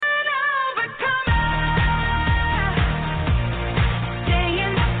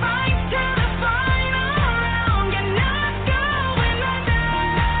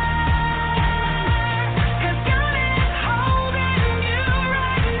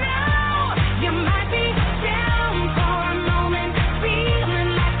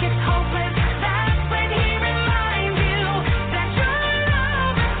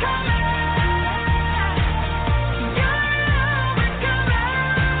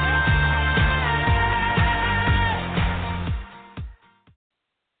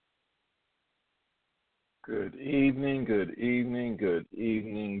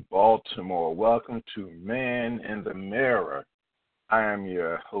Baltimore. Welcome to Man in the Mirror. I am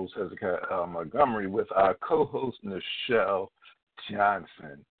your host, Hezekiah L. Montgomery, with our co-host, Nichelle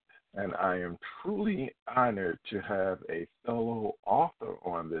Johnson. And I am truly honored to have a fellow author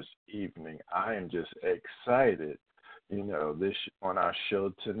on this evening. I am just excited, this on our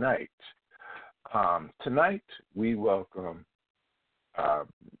show tonight. Tonight, we welcome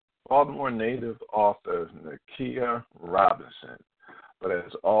Baltimore native author Nakia Robinson. But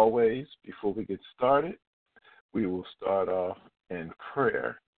as always, before we get started, we will start off in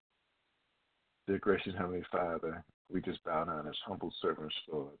prayer. Dear gracious Heavenly Father, we just bow down as humble servants,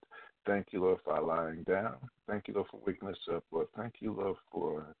 Lord. Thank you, Lord, for our lying down. Thank you, Lord, for waking us up, Lord. Thank you, Lord,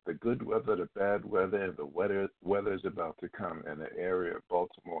 for the good weather, the bad weather, and the weather is about to come in the area of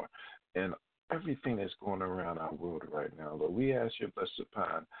Baltimore and everything that's going around our world right now, Lord. We ask your blessings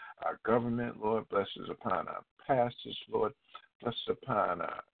upon our government, Lord. Blessings upon our pastors, Lord. Blessings upon,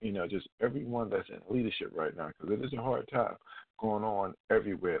 just everyone that's in leadership right now, because it is a hard time going on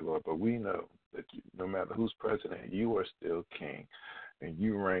everywhere, Lord. But we know that no matter who's president, you are still king, and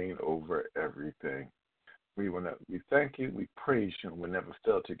you reign over everything. We thank you, we praise you, and we never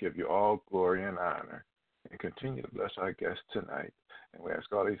fail to give you all glory and honor. And continue to bless our guests tonight. And we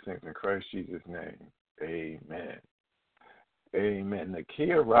ask all these things in Christ Jesus' name. Amen. Amen.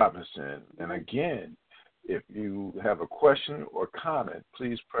 Nakia Robinson. And again, if you have a question or comment,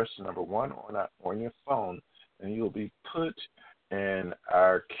 please press the number 1 on your phone, and you'll be put in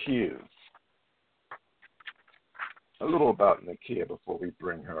our queue. A little about Nakia before we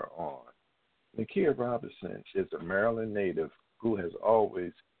bring her on. Nakia Robinson is a Maryland native who has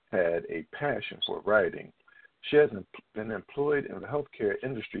always had a passion for writing. She has been employed in the healthcare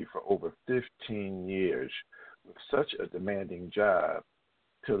industry for over 15 years. With such a demanding job,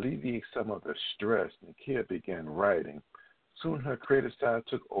 to alleviate some of the stress, Nakia began writing. Soon her creative side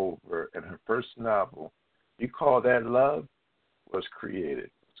took over, and her first novel, You Call That Love, was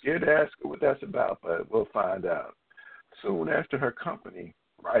created. Scared to ask her what that's about, but we'll find out. Soon after her company,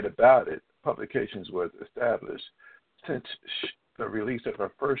 Write About It Publications, was established. Since the release of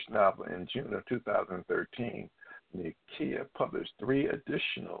her first novel in June of 2013, Nakia published 3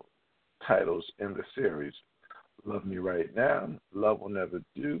 additional titles in the series: Love Me Right Now, Love Will Never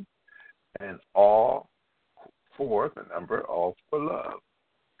Do, and All for Love.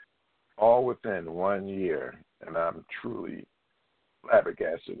 All within 1 year, and I'm truly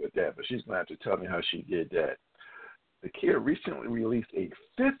flabbergasted with that, but she's going to have to tell me how she did that. Nakia recently released a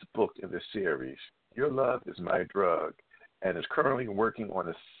 5th book in the series, Your Love Is My Drug, and is currently working on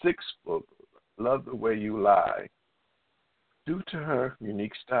a 6th book, Love the Way You Lie. Due to her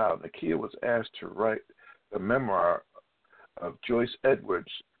unique style, Nakia was asked to write the memoir of Joyce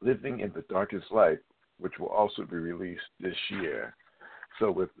Edwards, Living in the Darkest Life, which will also be released this year.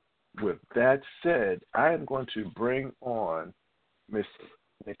 So with that said, I am going to bring on Miss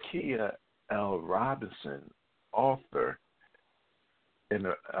Nakia L. Robinson, author, and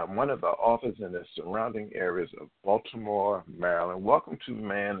one of the authors in the surrounding areas of Baltimore, Maryland. Welcome to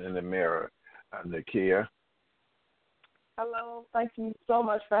Man in the Mirror, Nakia. Hello. Thank you so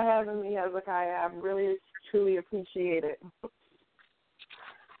much for having me, Hezekiah. I really, truly appreciate it.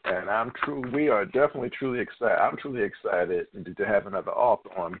 And we are definitely truly excited. I'm truly excited to have another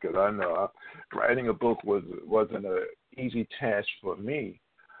author on, because I know writing a book wasn't an easy task for me.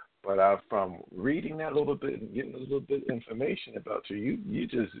 But from reading that a little bit and getting a little bit of information about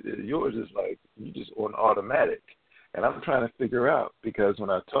yours is like you just on automatic. And I'm trying to figure out, because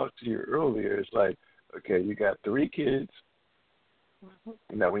when I talked to you earlier, it's like, okay, you got 3 kids.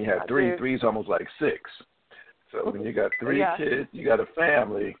 When you have three's almost like 6. So when you got 3 kids, you got a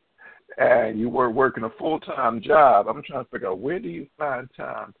family, and you were working a full-time job. I'm trying to figure out, where do you find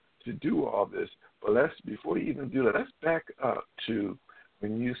time to do all this? But before you even do that, let's back up to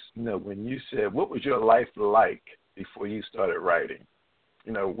when you said, what was your life like before you started writing?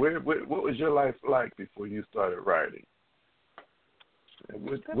 What was your life like before you started writing?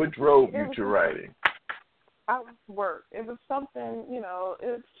 What drove you to writing? I was work. It was something,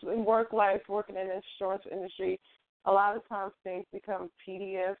 it's in work life, working in the insurance industry. A lot of times things become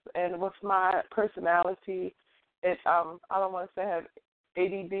tedious, and with my personality, I don't want to say I have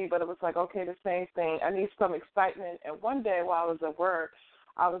ADD, but it was like, okay, the same thing. I need some excitement. And one day while I was at work,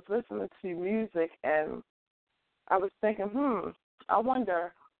 I was listening to music, and I was thinking, I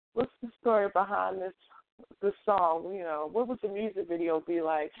wonder what's the story behind this song. What would the music video be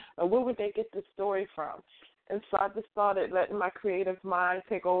like, and where would they get the story from? And so I just started letting my creative mind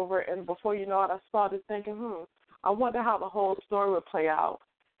take over, and before you know it, I started thinking, I wonder how the whole story would play out.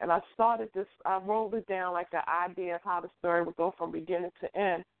 And I rolled it down like the idea of how the story would go from beginning to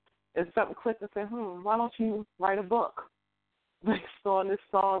end. and something clicked and said, why don't you write a book based on this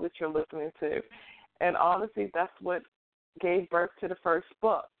song that you're listening to? And honestly, that's what gave birth to the first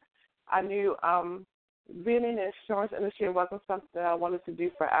book. I knew being in the insurance industry wasn't something that I wanted to do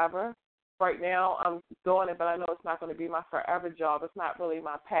forever. Right now, I'm doing it, but I know it's not going to be my forever job. It's not really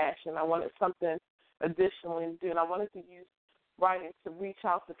my passion. I wanted something additionally to do, and I wanted to use writing to reach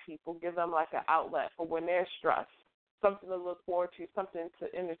out to people, give them like an outlet for when they're stressed, something to look forward to, something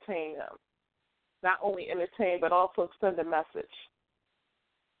to entertain them. Not only entertain, but also send a message.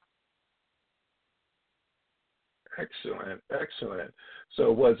 Excellent, excellent.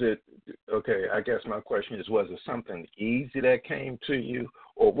 So was it, okay, I guess my question is, was it something easy that came to you,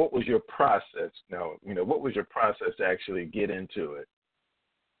 or what was your process? Now, what was your process to actually get into it?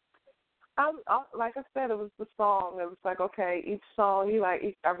 Like I said, it was the song. It was like, okay, each song,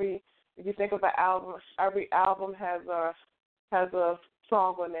 if you think of an album, every album has a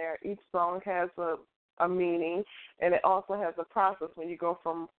song on there. Each song has a meaning, and it also has a process. When you go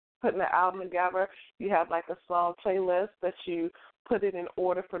from putting the album together, you have like a song playlist that you put it in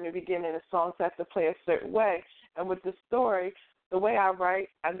order from the beginning. The songs have to play a certain way. And with the story, the way I write,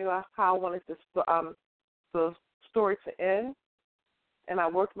 I knew how I wanted the story to end, and I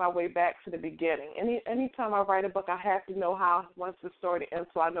worked my way back to the beginning. Anytime I write a book, I have to know how I want the story to end,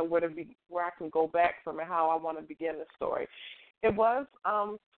 so I know where I can go back from and how I want to begin the story. It was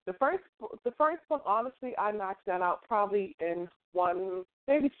the first book. Honestly, I knocked that out probably in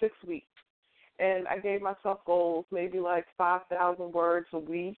maybe 6 weeks, and I gave myself goals, maybe like 5,000 words a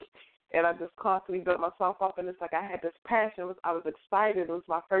week, and I just constantly built myself up. And it's like I had this passion. I was excited. It was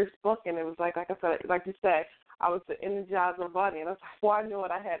my first book, and it was like I said, like you said, I was the Energizer Bunny, and I was like, before I knew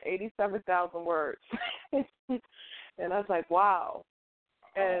it, I had 87,000 words, and I was like, wow.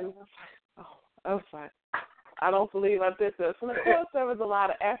 And I was like, I don't believe I did this. And of course, there was a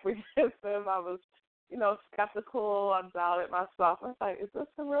lot of apprehensive. I was, skeptical. I doubted myself. I was like, is this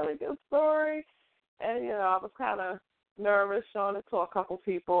a really good story? And, I was kind of nervous showing it to a couple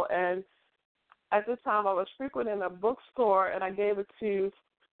people. And at this time, I was frequenting a bookstore, and I gave it to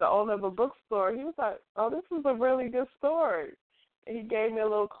the owner of a bookstore. He was like, oh, this is a really good story. And he gave me a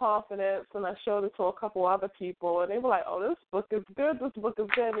little confidence, and I showed it to a couple other people, and they were like, oh, this book is good. This book is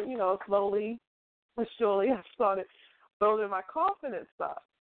good. And, slowly but surely I started building my confidence up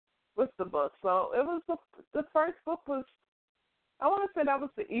with the book. So it was the first book was, I want to say that was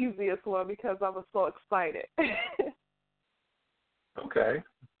the easiest one because I was so excited. Okay.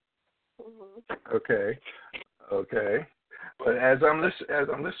 Mm-hmm. Okay. But as I'm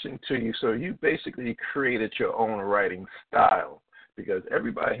listening to you, so you basically created your own writing style, because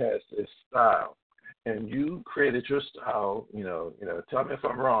everybody has this style, and you created your style. Tell me if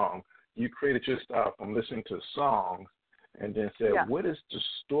I'm wrong. You created your style from listening to songs, and then said, yeah. What is the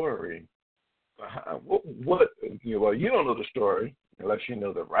story? Well, you don't know the story unless you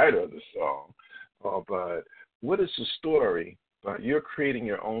know the writer of the song. But what is the story? But you're creating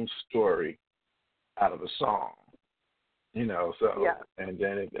your own story out of a song. So, yeah. And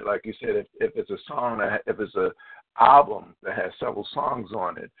then, like you said, if it's a song, if it's an album that has several songs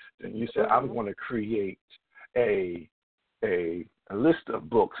on it, then you say, I'm going to create a list of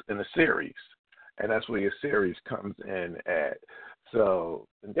books in a series, and that's where your series comes in at. So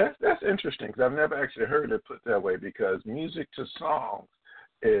that's interesting, because I've never actually heard it put that way, because music to songs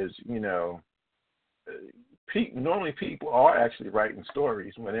is, normally people are actually writing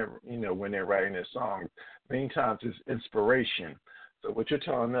stories when they're writing their songs. Many times it's inspiration. So what you're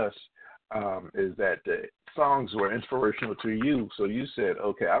telling us is that the songs were inspirational to you. So you said,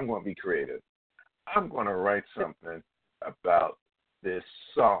 okay, I'm going to be creative. I'm going to write something about this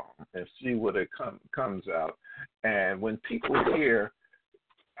song and see what it comes out. And when people you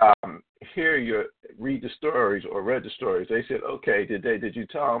read the stories or read the stories, they said, okay, did you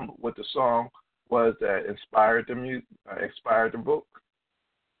tell them what the song was that inspired the book?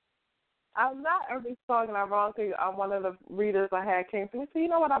 I'm not every song, and ironically, one of the readers I had came to me and said, you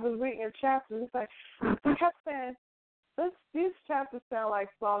know what, I was reading your chapters. It's like, he kept saying, these chapters sound like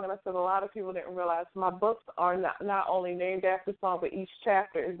song, and I said a lot of people didn't realize my books are not only named after a song, but each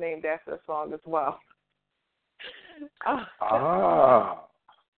chapter is named after a song as well.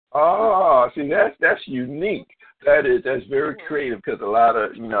 See, that's unique. That's very creative, because a lot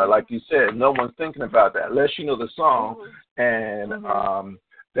of, like you said, no one's thinking about that unless you know the song, and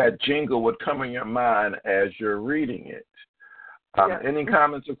that jingle would come in your mind as you're reading it. Any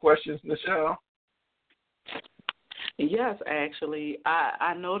comments or questions, Michelle? Yes, actually.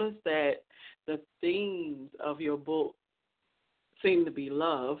 I noticed that the themes of your book seem to be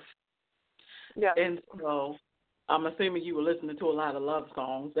love. Yeah. And so I'm assuming you were listening to a lot of love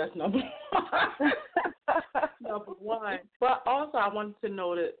songs. That's number one. Number one. But also, I wanted to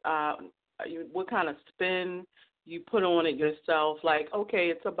know that what kind of spin you put on it yourself. Like, okay,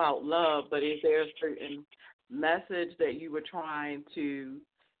 it's about love, but is there a certain message that you were trying to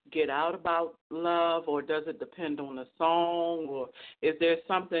get out about love, or does it depend on the song, or is there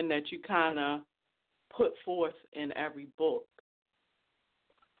something that you kind of put forth in every book?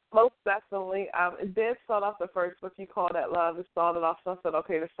 Most definitely. It did start off the first book, You Call That Love. It started off, so I said,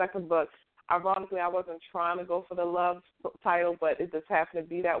 okay, the second book, ironically, I wasn't trying to go for the love title, but it just happened to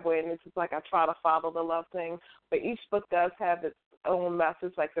be that way, and it's just like I try to follow the love thing. But each book does have its own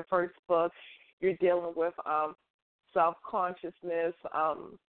message. Like the first book, you're dealing with self-consciousness,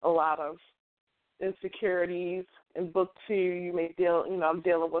 a lot of insecurities. In book 2, you may deal, I'm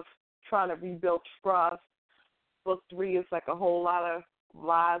dealing with trying to rebuild trust. Book 3 is like a whole lot of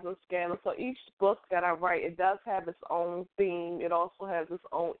lies and scandals. So each book that I write, it does have its own theme. It also has its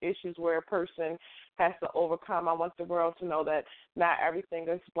own issues where a person has to overcome. I want the world to know that not everything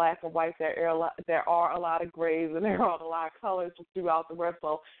is black and white. There are a lot of grays and there are a lot of colors throughout the world.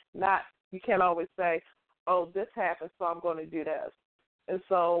 So you can't always say, oh, this happened, so I'm going to do this. And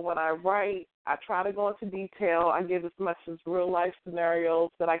so when I write, I try to go into detail. I give as much as real-life scenarios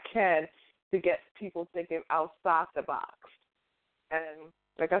that I can to get people thinking outside the box. And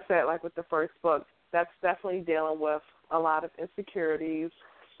like I said, like with the first book, that's definitely dealing with a lot of insecurities,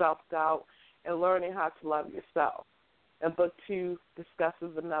 self-doubt, and learning how to love yourself. And book 2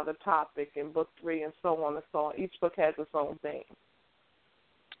 discusses another topic, and book 3, and so on and so on. Each book has its own theme.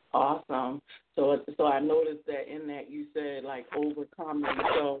 Awesome. So I noticed that in that you said, like, overcoming.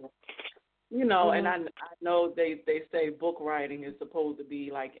 So, and I know they say book writing is supposed to be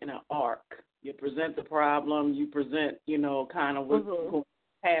like in an arc. You present the problem, you present, kind of what's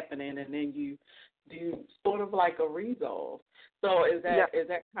happening, and then you do sort of like a resolve. So is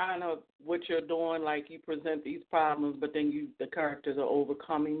that kind of what you're doing? Like you present these problems, but then the characters are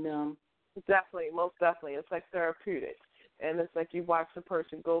overcoming them? Definitely, most definitely. It's like therapeutic. And it's like you watch the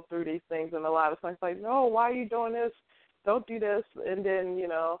person go through these things, and a lot of times like, no, why are you doing this? Don't do this. And then, you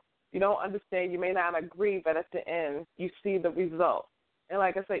don't understand. You may not agree, but at the end, you see the result. And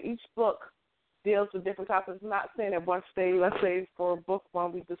like I say, each book deals with different topics. I'm not saying at one stage, let's say for book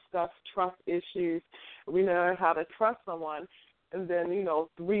 1, we discuss trust issues. We learn how to trust someone. And then,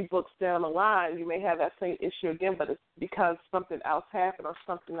 3 books down the line, you may have that same issue again, but it's because something else happened or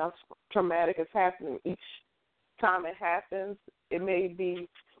something else traumatic is happening. Each time it happens, you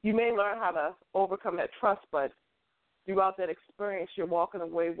may learn how to overcome that trust, but throughout that experience, you're walking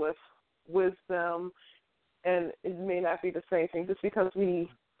away with wisdom, and it may not be the same thing. Just because we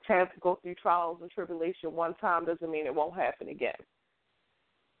have to go through trials and tribulation one time doesn't mean it won't happen again.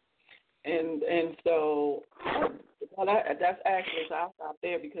 And so, that's actually, so I'll stop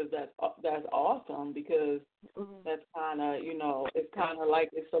there because that's awesome, because that's kind of, it's kind of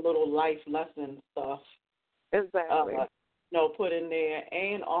like it's a little life lesson stuff. Exactly. Put in there.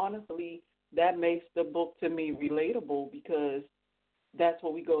 And honestly, that makes the book to me relatable, because that's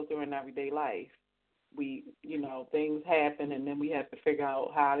what we go through in everyday life. We, things happen, and then we have to figure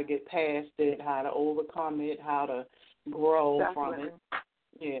out how to get past it, how to overcome it, how to grow from it.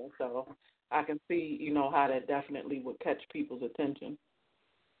 Yeah, so I can see, how that definitely would catch people's attention.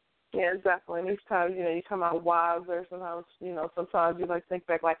 Yeah, exactly. And each time, you come out wiser. Sometimes, sometimes you think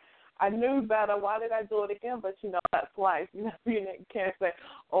back like, I knew better. Why did I do it again? But, that's life. You can't say,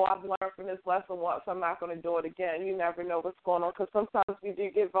 oh, I've learned from this lesson once, I'm not going to do it again. You never know what's going on, because sometimes we do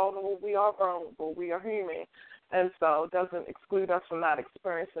get vulnerable. We are vulnerable. We are human. And so it doesn't exclude us from not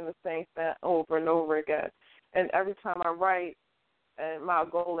experiencing the same thing over and over again. And every time I write, and my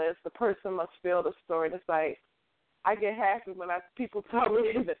goal is the person must feel the story. And it's like, I get happy when people tell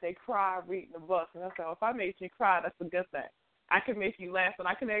me that they cry reading the book. And I say, well, if I made you cry, that's a good thing. I can make you laugh, and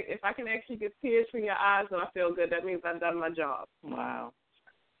if I can actually get tears from your eyes, and I feel good, that means I've done my job. Wow.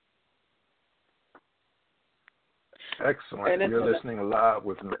 Excellent. You're listening live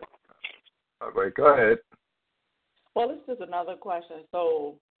with me. All right, go ahead. Well, this is another question.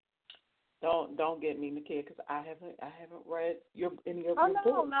 So don't get me, Nakia, because I haven't read any of your books.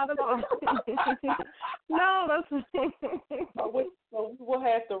 No, not at all. No, that's. So we'll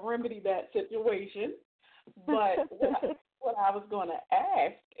have to remedy that situation. But what I was going to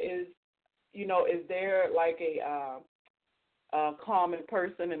ask is, is there like a common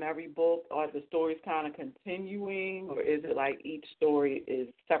person in every book? Are the stories kind of continuing, or is it like each story is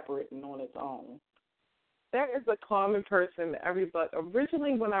separate and on its own? There is a common person in every book.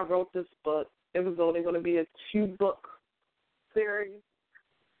 Originally, when I wrote this book, it was only going to be a 2-book series.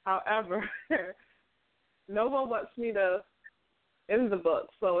 However, no one wants me to end the book.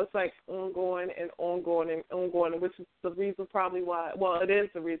 So it's like ongoing and ongoing and ongoing, which is the reason probably why, well, it is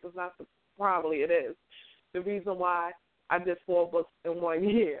the reason, it's not the, probably it is the reason why I did 4 books in 1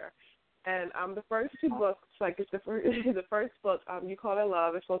 year. And the first 2 books, like it's the first book, You Call It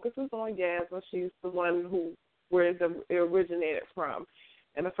Love, it focuses on Yasmin. She's the one where it originated from.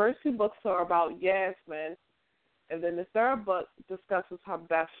 And the first 2 books are about Yasmin. And then the third book discusses her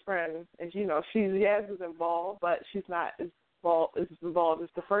best friend. And, Yasmin's involved, but she's not as involved as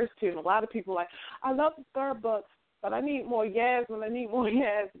the first 2. And a lot of people are like, I love the third book, but I need more Yasmin.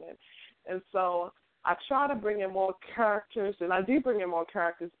 And so I try to bring in more characters, and I do bring in more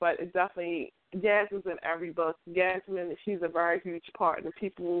characters, but it definitely, Yasmin's in every book. Yasmin, she's a very huge part, and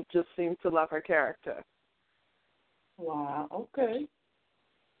people just seem to love her character. Wow, okay.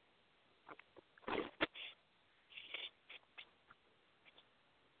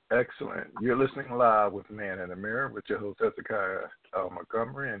 Excellent. You're listening live with Man in the Mirror with your host, Hezekiah L.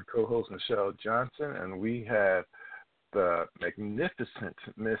 Montgomery, and co-host Michelle Johnson, and we have the magnificent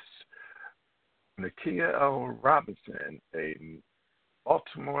Miss Nakia L. Robinson, a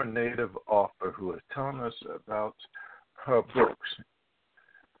Baltimore native author who is telling us about her books,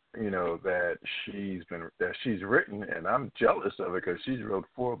 that she's written, and I'm jealous of it because she's wrote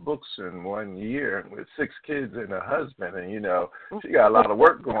 4 books in 1 year with 6 kids and a husband, and she got a lot of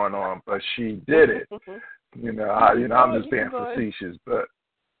work going on, but she did it. I'm just being facetious, but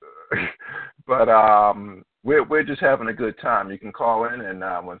we're just having a good time. You can call in at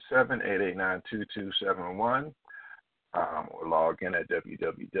 917-889-2271 or log in at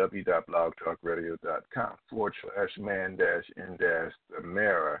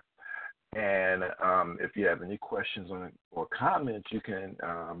www.blogtalkradio.com/man-in-the-mirror. And if you have any questions or comments, you can.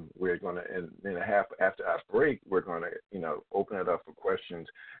 We're going to in a half after our break, we're going to open it up for questions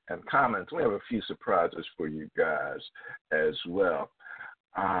and comments. We have a few surprises for you guys as well.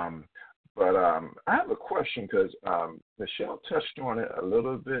 But I have a question because Michelle touched on it a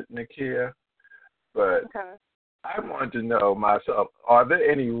little bit, Nakia, but okay. I wanted to know myself, are there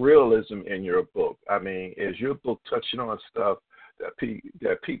any realism in your book? I mean, is your book touching on stuff that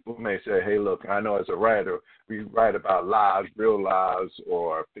people may say, hey, look, I know as a writer, we write about lives, real lives,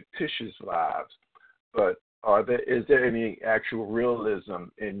 or fictitious lives, but is there any actual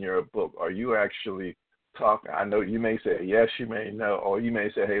realism in your book? Are you actually talking? I know you may say yes, you may no, or you may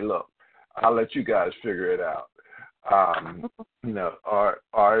say, hey, look, I'll let you guys figure it out.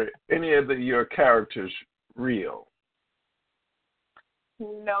 Are any of your characters real?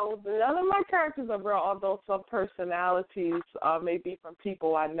 No, none of my characters are real, although some personalities may be from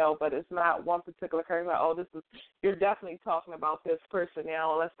people I know, but it's not one particular character. You're definitely talking about this person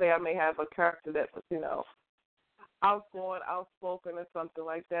now. Let's say I may have a character that was, outgoing, outspoken, or something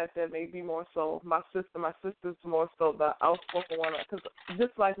like that. That may be more so my sister. My sister's more so the outspoken one. Because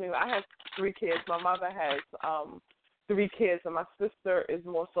just like me, I have 3 kids. My mother has 3 kids, and my sister is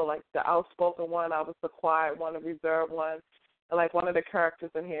more so like the outspoken one. I was the quiet one, the reserved one. And like one of the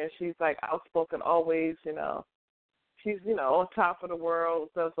characters in here, she's like outspoken always. She's on top of the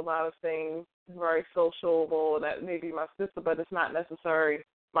world. Does a lot of things. Very sociable. That may be my sister, but it's not necessarily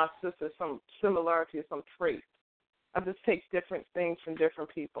my sister. Some similarity, some traits. I just take different things from different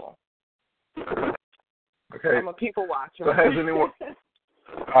people. Okay. I'm a people watcher. So has anyone?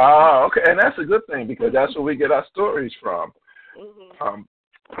 Oh, okay, and that's a good thing because that's where we get our stories from. Mm-hmm.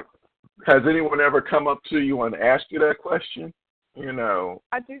 Has anyone ever come up to you and asked you that question?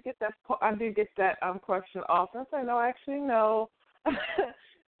 I do get that question often. I say no, actually no.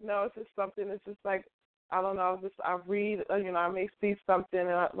 No, it's just something. It's just like I don't know. I read. I may see something,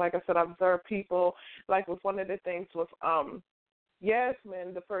 and like I said, I observe people. Like with one of the things with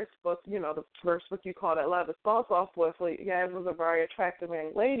Yasmin, the first book, the first book You Call It Love, it starts off with Yasmin's a very attractive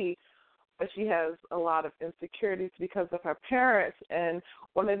young lady, but she has a lot of insecurities because of her parents. And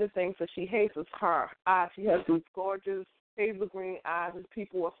one of the things that she hates is her eyes. She has these gorgeous hazel green eyes that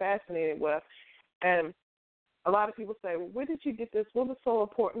people are fascinated with. And a lot of people say, well, where did you get this? What was so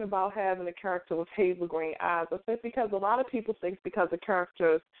important about having a character with hazel green eyes? I say because a lot of people think because the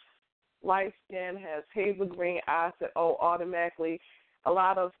character's light skin has hazel green eyes that, automatically a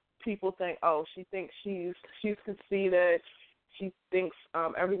lot of people think, she thinks she's conceited. She thinks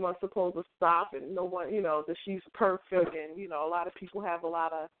everyone's supposed to stop and no one, that she's perfect. And, a lot of people have a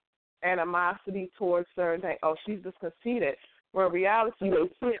lot of animosity towards her and think, she's just conceited. Where in reality, they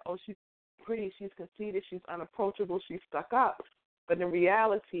say, she's pretty, she's conceited, she's unapproachable, she's stuck up. But in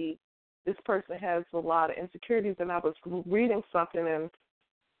reality, this person has a lot of insecurities. And I was reading something, and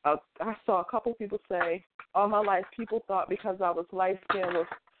I saw a couple people say, all my life, people thought because I was light-skinned with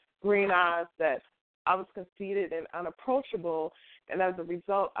green eyes that I was conceited and unapproachable, and as a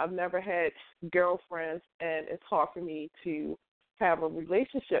result, I've never had girlfriends, and it's hard for me to have a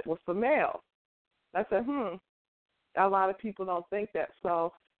relationship with a male. I said, a lot of people don't think that,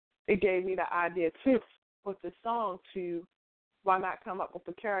 so it gave me the idea, too, with the song to why not come up with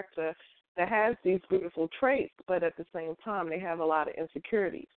a character that has these beautiful traits, but at the same time, they have a lot of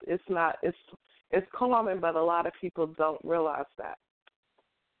insecurities. It's common, but a lot of people don't realize that.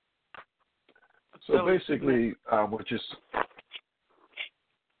 So basically,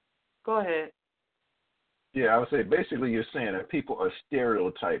 Go ahead. Yeah, I would say basically you're saying that people are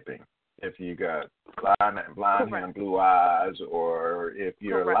stereotyping if you got blonde hair and blue eyes, or if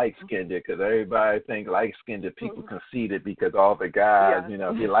you're light-skinned, because everybody think light-skinned people conceited because all the guys,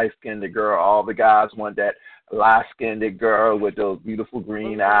 if you're light-skinned girl, all the guys want that light-skinned girl with those beautiful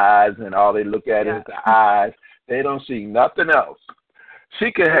green eyes, and all they look at is the eyes. They don't see nothing else.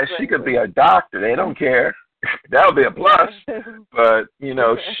 She could be a doctor. They don't care. That'll be a plus. But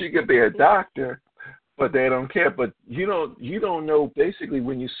she could be a doctor, but they don't care. But you don't know. Basically,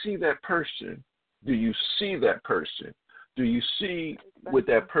 when you see that person, do you see that person? Do you see what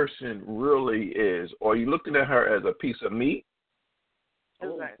that person really is? Or are you looking at her as a piece of meat,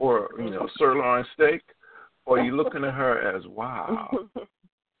 or sirloin steak? Or are you looking at her as wow?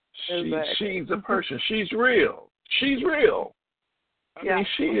 She's a person. She's real. She's real. I mean,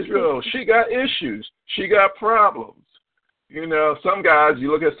 she is real. She got issues. She got problems. Some guys, you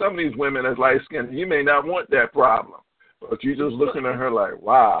look at some of these women as light-skinned, you may not want that problem. But you're just looking at her like,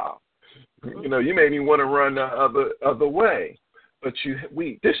 wow. You may even want to run the other way. But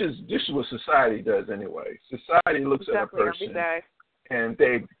this is what society does anyway. Society looks at a person, and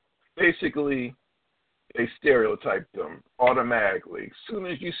they stereotype them automatically. As soon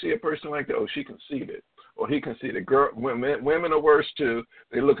as you see a person like that, she conceited. Or he conceited. Women are worse too.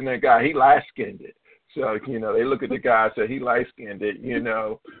 They're looking at that guy, he light-skinned. So, they look at the guy and say, he light-skinned,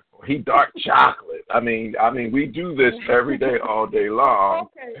 or he dark chocolate. I mean, we do this every day, all day long.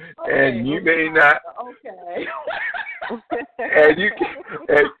 And you may not. And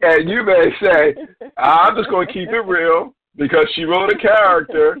you may say, I'm just going to keep it real because she wrote a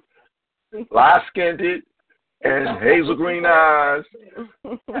character, light-skinned, and hazel green eyes,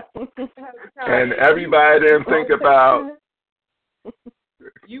 and everybody then think about,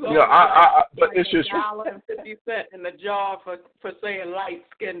 but it's just $1.50 in the jar for saying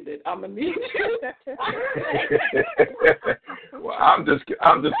light-skinned. I'm gonna need you. Well, I'm just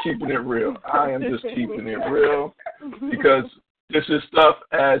keeping it real. I am just keeping it real because this is stuff,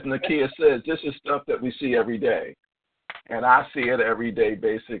 as Nakia says, this is stuff that we see every day, and I see it every day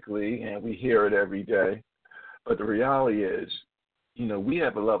basically, and we hear it every day. But the reality is, we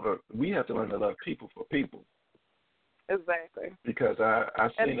have to learn to love people for people. Exactly. Because I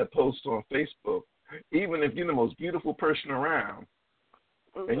seen a post on Facebook, even if you're the most beautiful person around,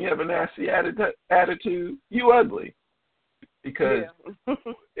 and you have a nasty attitude, you ugly. Because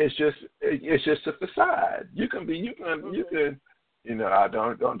it's just a facade. You can,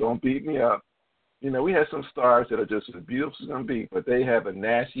 don't beat me up. We have some stars that are just as beautiful as can be, but they have a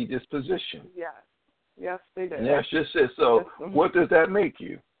nasty disposition. Yes, they do. And that's just it. So what does that make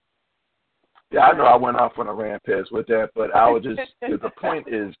you? Yeah, I know I went off on a rampage with that, but the point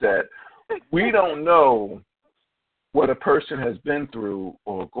is that we don't know what a person has been through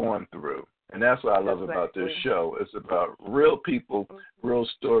or gone through. And that's what I love about this show. It's about real people, real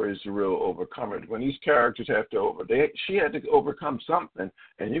stories, real overcomers. When these characters have to she had to overcome something,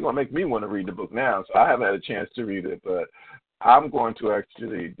 and you're going to make me want to read the book now. So I haven't had a chance to read it, but I'm going to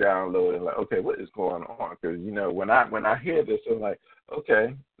actually download it. Like, okay, what is going on? Because when I hear this, I'm like,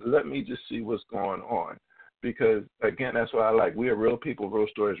 okay, let me just see what's going on. Because again, that's what I like. We are real people, real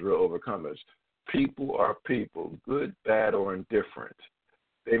stories, real overcomers. People are people, good, bad, or indifferent.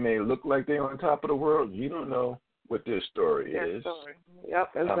 They may look like they're on top of the world. You don't know what their story is. Story.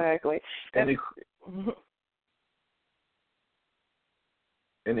 Yep, exactly. Any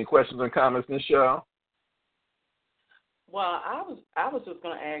questions or comments, Michelle? Well, I was just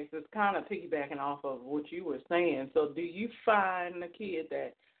going to ask, this kind of piggybacking off of what you were saying. So do you find, Nakia,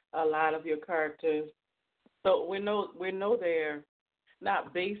 that a lot of your characters, so we know they're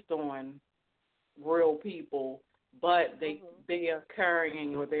not based on real people, but they are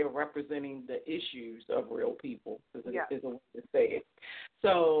carrying or they are representing the issues of real people, is a way to say it.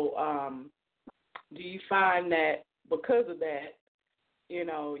 So do you find that because of that,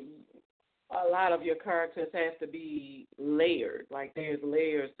 a lot of your characters have to be layered, like there's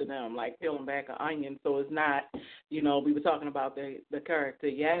layers to them, like peeling back an onion. So it's not, we were talking about the character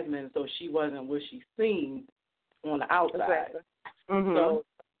Yasmin, so she wasn't what she seemed on the outside. Exactly. So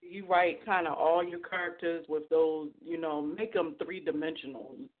do you write kind of all your characters with those, make them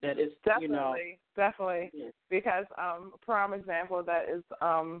three-dimensional. That is, definitely, yeah. because prime example that is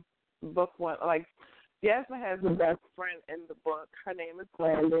book one. Like Yasmin has the best friend in the book. Her name is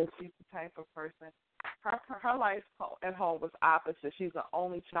Landon. She's the type of person. Her life at home was opposite. She's the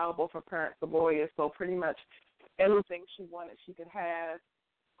only child. Both her parents are lawyers, so pretty much anything she wanted, she could have.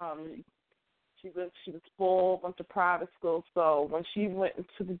 She was full, went to private school. So when she went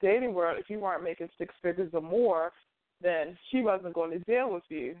into the dating world, if you weren't making six figures or more, then she wasn't going to deal with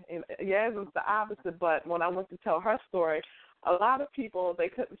you. And Yasmin's the opposite. But when I went to tell her story, a lot of people, they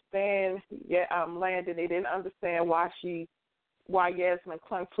couldn't stand Landon. They didn't understand why Yasmin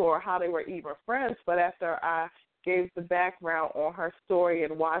clung to her, how they were even friends. But after I gave the background on her story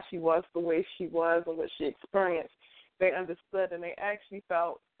and why she was the way she was and what she experienced, they understood and they actually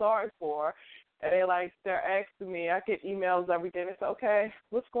felt sorry for her. And they're asking me, I get emails every day, and they say, okay,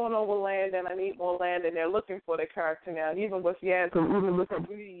 what's going on with Landon? I need more Landon. They're looking for the character now. And even with Yasmin, even with her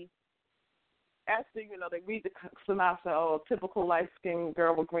read, after, they read the synopsis, typical light-skinned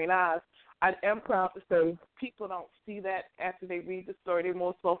girl with green eyes, I am proud to say people don't see that after they read the story. They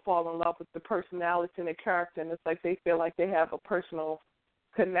more so fall in love with the personality and the character, and it's like they feel like they have a personal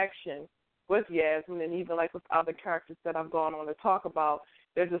connection with Yasmin, and even like with other characters that I've gone on to talk about,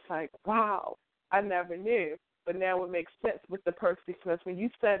 they're just like, wow, I never knew. But now it makes sense with the Percy Smith. When you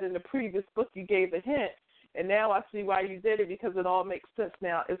said in the previous book you gave a hint, and now I see why you did it because it all makes sense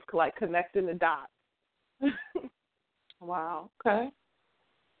now. It's like connecting the dots. Wow. Okay.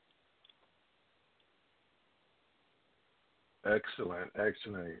 Excellent. I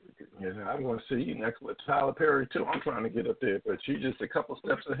want to see you next with Tyler Perry too. I'm trying to get up there, but you're just a couple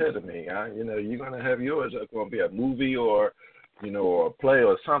steps ahead of me. You're going to have yours. It's going to be a movie or a play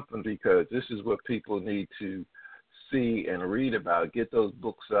or something, because this is what people need to see and read about. Get those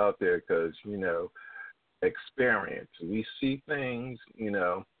books out there, because experience. We see things,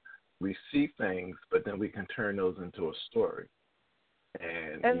 but then we can turn those into a story.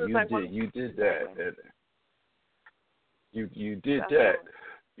 And you did that. You did that.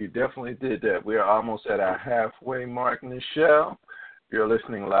 You definitely did that. We are almost at our halfway mark, Nichelle. You're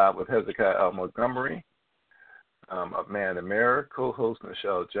listening live with Hezekiah L. Montgomery of Man the Mirror, co-host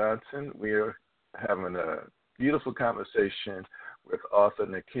Nichelle Johnson. We are having a beautiful conversation with author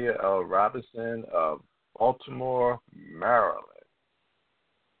Nakia L. Robinson of Baltimore, Maryland.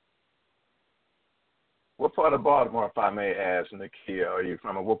 What part of Baltimore, if I may ask, Nakia, are you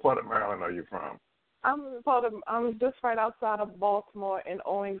from? Or what part of Maryland are you from? I'm just right outside of Baltimore in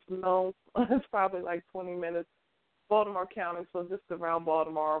Owings Mills. It's probably like 20 minutes. Baltimore County, so just around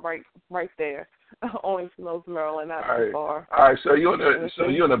Baltimore, right there. Owings Mills, Maryland, not too far. All right, so you're in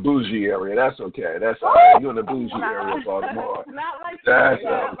the bougie area. That's okay. That's all right. You're in the bougie area of Baltimore. Not like that's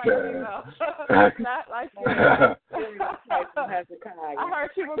okay. Not like you. I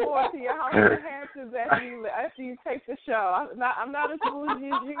heard you were going to your house in the Hamptons after you take the show. I'm not as bougie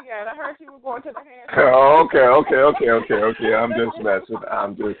as you yet. I heard you were going to the Hamptons. Oh, okay. I'm just messing.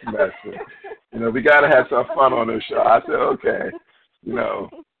 We got to have some fun on this show. I said, okay.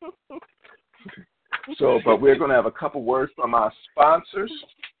 So, but we're going to have a couple words from our sponsors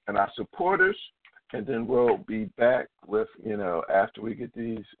and our supporters, and then we'll be back with, after we get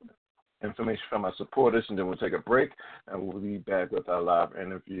these information from our supporters, and then we'll take a break, and we'll be back with our live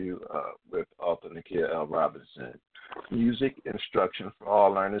interview with author Nakia L. Robinson. Music Instruction for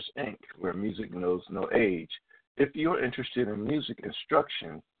All Learners, Inc., where music knows no age. If you're interested in music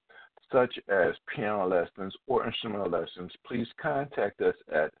instruction, such as piano lessons or instrumental lessons, please contact us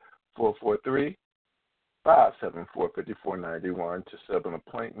at 443-574-5491 to set up an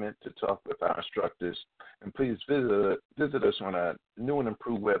appointment to talk with our instructors. And please visit us on our new and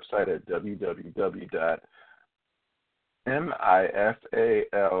improved website at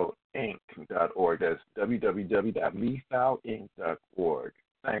www.mifalinc.org. That's www.mifalinc.org.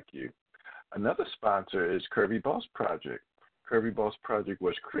 Thank you. Another sponsor is Curvy Boss Project. Curvy Boss Project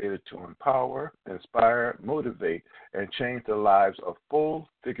was created to empower, inspire, motivate, and change the lives of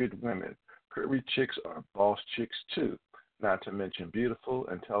full-figured women. Curvy chicks are boss chicks too, not to mention beautiful,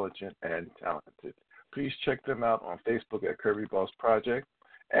 intelligent, and talented. Please check them out on Facebook at Curvy Boss Project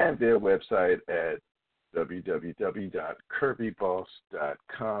and their website at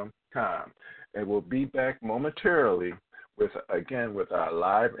www.curvyboss.com. And we'll be back momentarily with our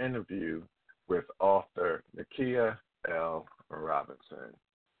live interview with author Nakia L. Robinson.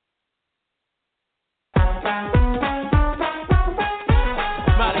 Might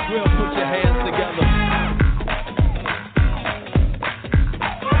as well put your hands together.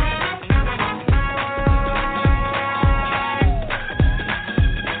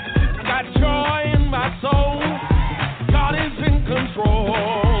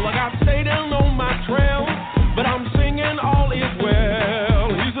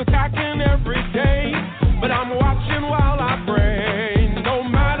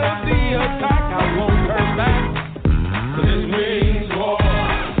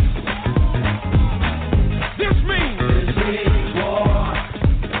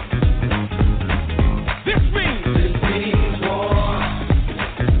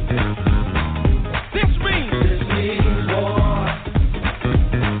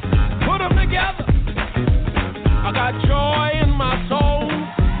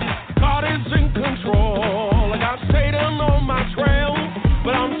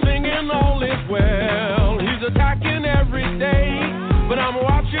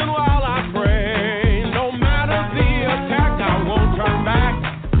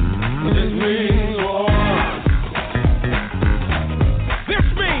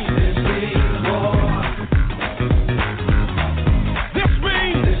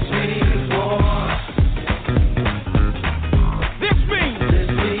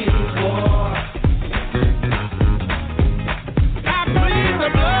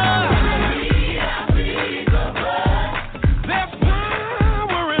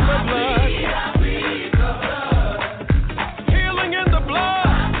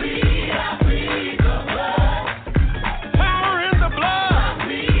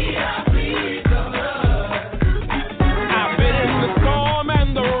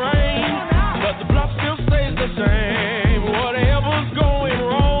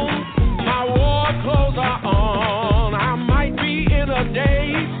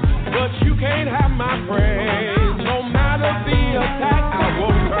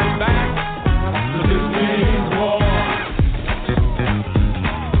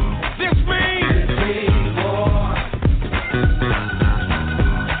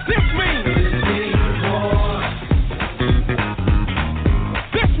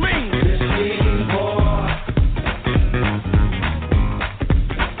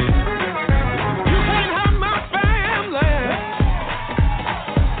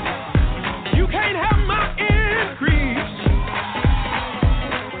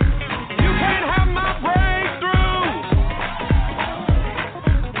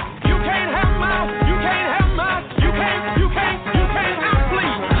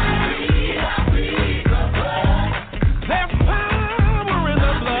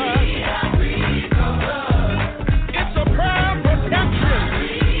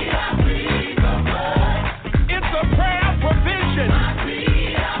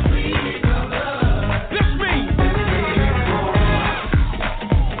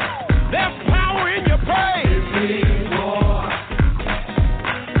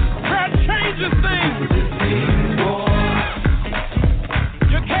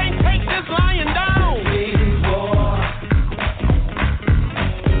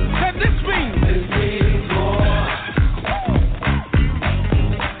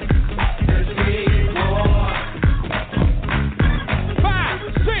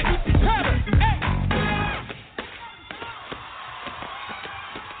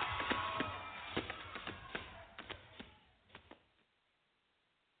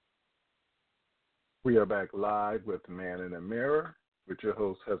 We are back live with Man in the Mirror with your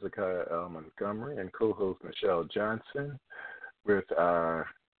host Hezekiah L. Montgomery and co-host Michelle Johnson with our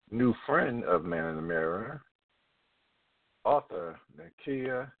new friend of Man in the Mirror, author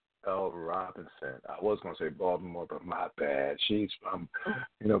Nakia L. Robinson. I was going to say Baltimore, but my bad. She's from,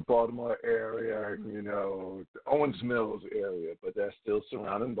 Baltimore area, the Owens Mills area, but that's still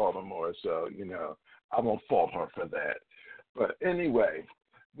surrounding Baltimore, so, I won't fault her for that. But anyway,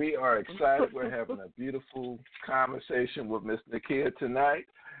 we are excited. We're having a beautiful conversation with Miss Nakia tonight.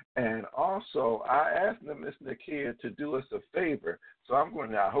 And also, I asked Miss Nakia to do us a favor. So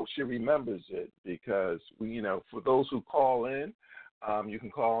I hope she remembers it because, for those who call in, you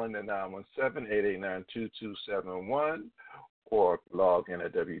can call in at 917-889-2271 or log in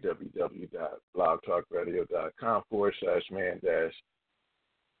at www.blogtalkradio.com/man-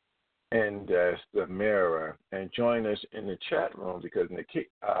 the mirror and join us in the chat room because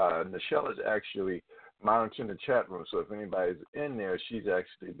Michelle is actually monitoring the chat room. So if anybody's in there, she's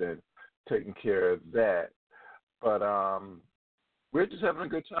actually been taking care of that. But we're just having a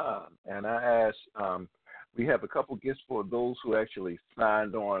good time. And I asked, we have a couple gifts for those who actually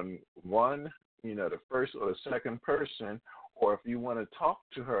signed on one, the first or the second person, or if you want to talk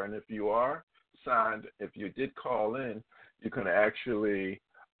to her. And if you are signed, if you did call in, you can actually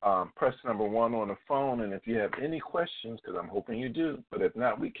press number 1 on the phone, and if you have any questions, because I'm hoping you do, but if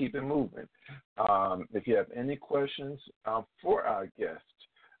not, we keep it moving. If you have any questions for our guest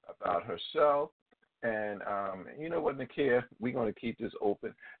about herself, and you know what, Nakia, we're going to keep this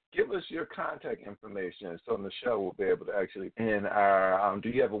open. Give us your contact information so Michelle will be able to actually, and do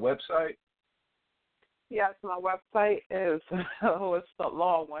you have a website? Yes, my website is, it's a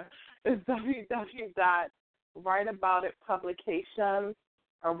long one, it's www.writeaboutitpublications.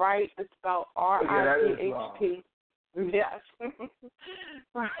 All right, it's spelled RIGHT. Yes.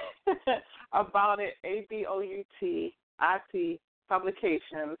 About it, ABOUTIT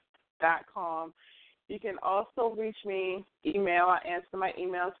publications.com. You can also reach me, email. I answer my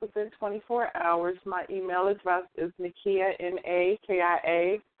emails within 24 hours. My email address is Nakia,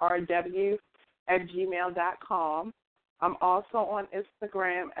 NAKIA, @gmail.com. I'm also on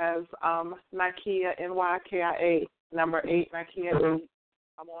Instagram as Nakia, NYKIA, number 8, Nakia 8.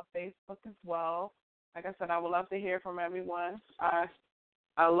 I'm on Facebook as well. Like I said, I would love to hear from everyone. I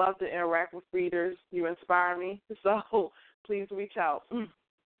love to interact with readers. You inspire me, so please reach out.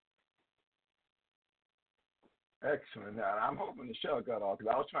 Excellent. Now, I'm hoping Michelle got all,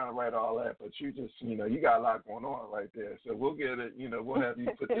 because I was trying to write all that, but you just, you got a lot going on right there. So we'll get it, we'll have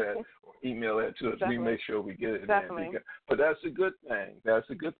you put that or email that to us. Definitely. We make sure we get it. Definitely. But that's a good thing. That's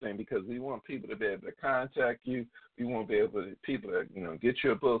a good thing because we want people to be able to contact you. We want to be able to, people to, get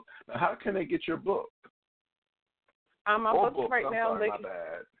your book. Now, how can they get your book? My books right I'm now. sorry, my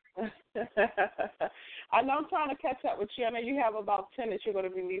bad. I know I'm trying to catch up with you. I know you have about 10 that you're going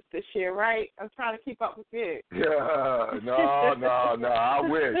to release this year, right? I'm trying to keep up with you. Yeah, no, I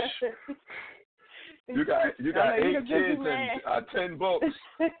wish. You got 8 kids and 10 books.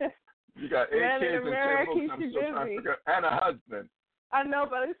 You got 8 kids and 10 books. I'm still trying to figure out, and a husband. I know,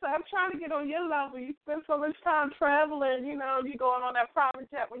 but I'm trying to get on your level. You spend so much time traveling. You going on that private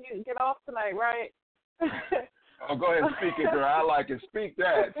jet when you get off tonight, right? Oh, go ahead and speak it, girl. I like it. Speak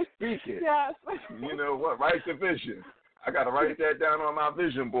that. Speak it. Yes. You know what? Write the vision. I got to write that down on my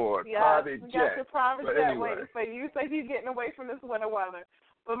vision board. Yes, Private jet. Got your private but jet anyway. waiting for you. You say you're getting away from this winter weather.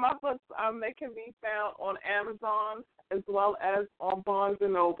 But my books, they can be found on Amazon as well as on Barnes &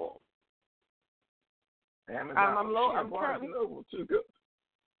 Noble. Amazon. I'm Barnes & Noble too. Good.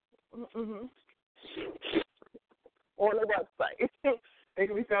 Mm-hmm. On the website. They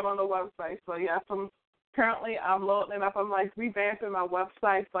can be found on the website. So, yes, I'm loading it up. I'm revamping my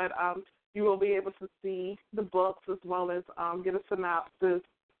website, but you will be able to see the books as well as get a synopsis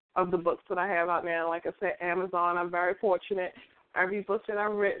of the books that I have out now. Like I said, Amazon, I'm very fortunate. Every book that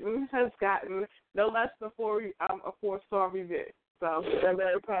I've written has gotten no less than a 4-star review. So I'm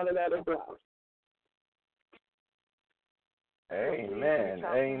very proud of that as well. Amen.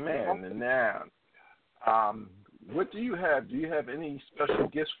 And now, what do you have? Do you have any special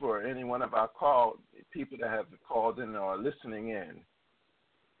gifts for any one of our people that have called in or listening in?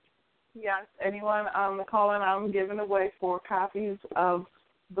 Yes, anyone calling, I'm giving away 4 copies of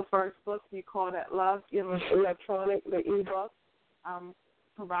the first book, You Call That Love, electronic, the e-book.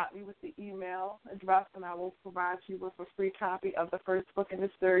 Provide me with the email address, and I will provide you with a free copy of the first book in the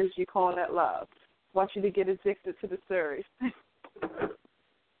series, You Call That Love. I want you to get addicted to the series.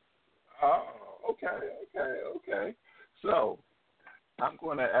 Oh, okay. So I'm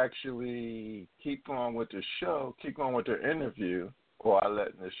going to actually keep on with the show, keep on with the interview, or I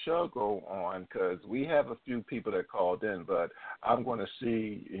letting the show go on, because we have a few people that called in, but I'm going to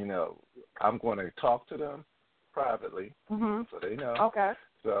see, I'm going to talk to them privately so they know. Okay.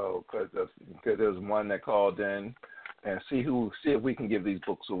 So, because there's one that called in, and see if we can give these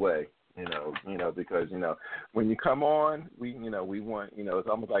books away. Because when you come on, we want, it's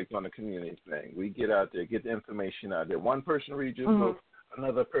almost like on the community thing. We get out there, get the information out there. One person reads your book,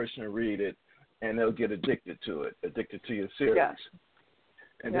 another person read it, and they'll get addicted to your series. Yeah.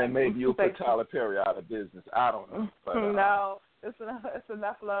 And then maybe you'll put Tyler Perry out of business. I don't know. But, no, it's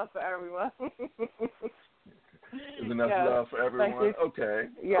enough love for everyone. There's enough love for everyone? Okay.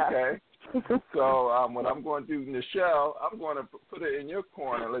 Yeah. Okay. So what I'm going to do, Nichelle, I'm going to put it in your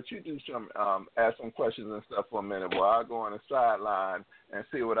corner, let you do ask some questions and stuff for a minute while I go on the sideline and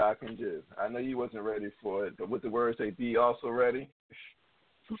see what I can do. I know you wasn't ready for it, but with the words say, be also ready.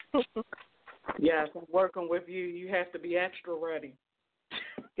 Yes, I'm working with you. You have to be extra ready.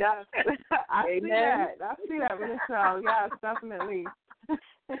 Yes, I see that, Michelle. Yes, definitely.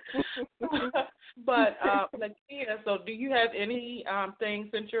 But Nakia, so do you have any things,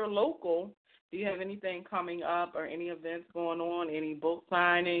 since you're local, do you have anything coming up or any events going on, any book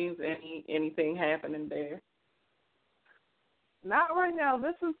signings, anything happening there? Not right now.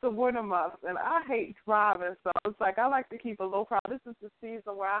 This is the winter months, and I hate driving, so it's like I like to keep a low crowd. This is the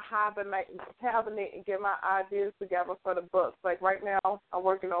season where I hibernate and get my ideas together for the books. Like right now, I'm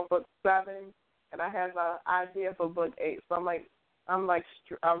working on book 7, and I have an idea for book 8. So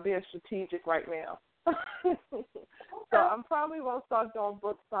I'm being strategic right now. So I'm probably gonna start doing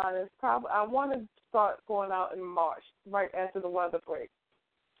book signings. I want to start going out in March, right after the weather break.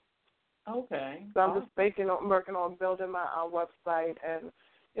 Okay. So I'm just working on building my website and,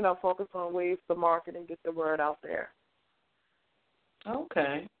 focus on ways to market and get the word out there.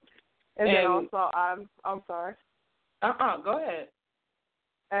 Okay. And then also, I'm sorry. Go ahead.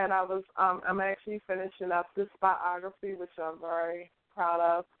 And I'm actually finishing up this biography, which I'm very proud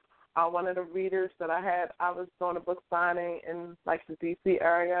of. One of the readers that I was doing a book signing in like the D.C.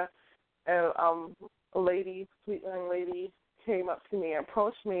 area, and a sweet young lady, came up to me and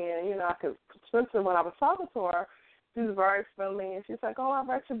approached me, and I could sense it when I was talking to her. She was very friendly, and she's like, "Oh, I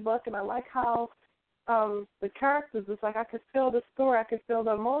read your book, and I like how the characters. It's like I could feel the story, I could feel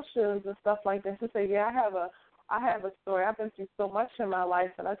the emotions and stuff like that." She said, "Yeah, I have a story. I've been through so much in my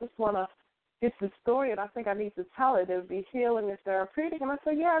life, and I just want to get the story, and I think I need to tell it. It would be healing and therapeutic." And I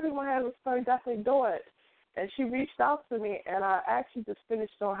said, "Yeah, everyone has a story. Definitely do it." And she reached out to me, and I actually just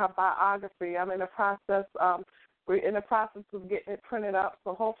finished on her biography. I'm in the process. We're in the process of getting it printed up,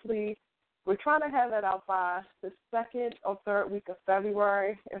 so hopefully we're trying to have that out by the 2nd or 3rd week of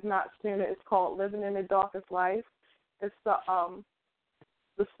February, if not sooner. It's called Living in the Darkest Life. It's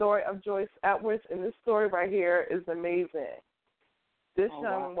the story of Joyce Edwards, and this story right here is amazing. This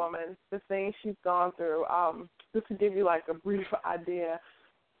young woman, the things she's gone through, just to give you like a brief idea,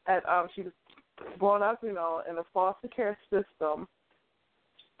 she was brought up, in a foster care system.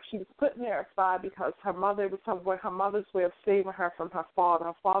 She was put in there at 5 because her mother's way of saving her from her father.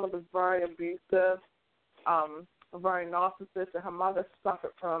 Her father was very abusive, very narcissistic, and her mother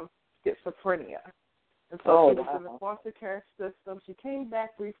suffered from schizophrenia. And so she was in the foster care system. She came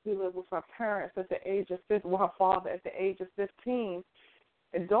back briefly, lived with her parents at the age of 15, her father at the age of 15.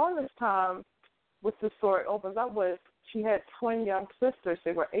 And during this time, what the story opens up with, she had twin young sisters.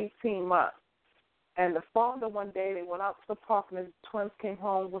 They were 18 months. And the father, one day, they went out to the park, and the twins came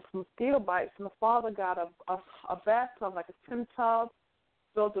home with mosquito bites. And the father got a bathtub, like a tin tub,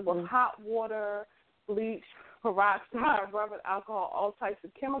 filled it with hot water, bleach, peroxide, rubbing alcohol, all types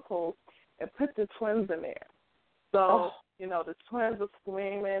of chemicals, and put the twins in there. So, the twins were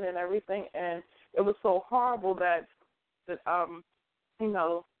screaming and everything, and it was so horrible that the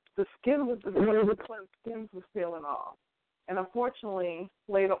skin was, one of the twins' skins was peeling off. And unfortunately,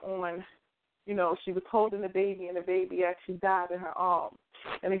 later on, she was holding the baby, and the baby actually died in her arms.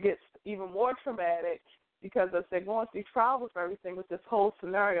 And it gets even more traumatic because as they're going through trial with everything, with this whole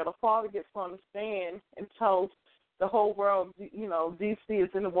scenario, the father gets on the stand and tells the whole world, D.C. is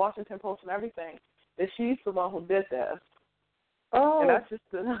in the Washington Post and everything, that she's the one who did this. Oh. And that's just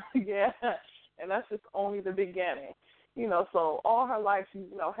and that's just only the beginning. So all her life she,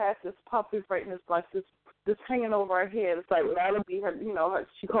 had this puppy right, and it's like this hanging over her head. It's like that'll be her,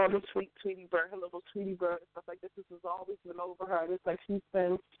 she called him Tweety Bird, her little Tweety Bird and stuff like this. This has always been over her. And it's like she's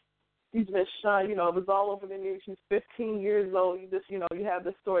been shunned, it was all over the news. She's 15 years old. You just, you have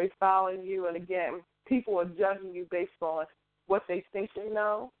this story following you, and again, people are judging you based on what they think they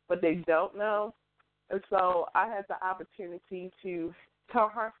know, but they don't know. And so I had the opportunity to tell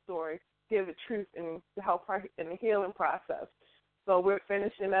her story, give the truth, and to help her in the healing process. So we're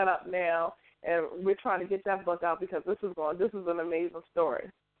finishing that up now, and we're trying to get that book out because this is an amazing story.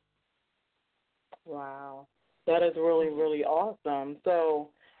 Wow, that is really, really awesome. So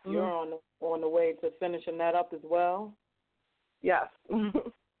you're on the way to finishing that up as well? Yes.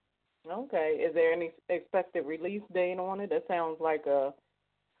 Okay. Is there any expected release date on it? That sounds like a,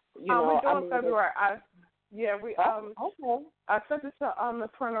 we're doing February. Okay. I sent it to the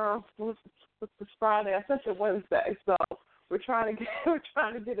printer this Friday. I sent it Wednesday, so we're trying to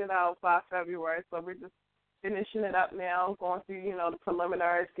get it out by February. So we're just finishing it up now, going through the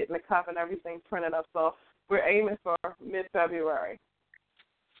preliminaries, getting the cover and everything printed up. So we're aiming for mid-February.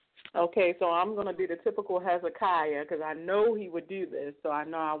 Okay, so I'm going to be the typical Hezekiah because I know he would do this, so I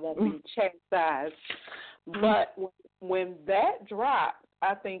know I won't be chastised. But when that dropped,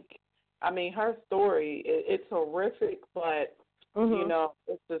 her story, it's horrific, but,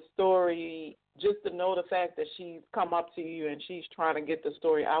 it's a story, just to know the fact that she's come up to you and she's trying to get the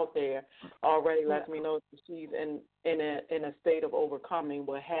story out there already lets me know that she's in a state of overcoming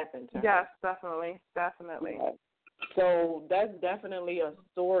what happened to her. Yes, definitely. Yeah. So that's definitely a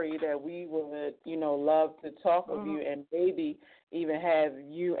story that we would, love to talk with you and maybe even have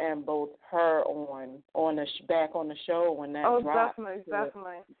you and both her back on the show when that drops. Definitely.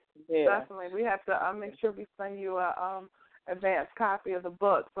 Yeah. Definitely. We have to make sure we send you a advanced copy of the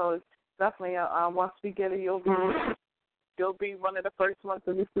book. So it's definitely once we get it, you'll be one of the first ones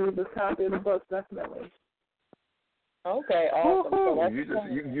to receive this copy of the book. Definitely. Okay, awesome. So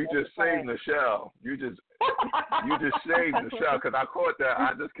you just saved Michelle. You just saved Michelle because I caught that.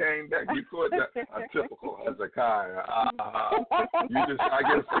 I just came back. You caught that. A typical Hezekiah. I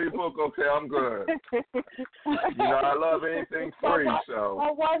get a free book. Okay, I'm good. I love anything free. So.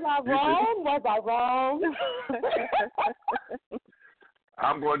 Was I wrong?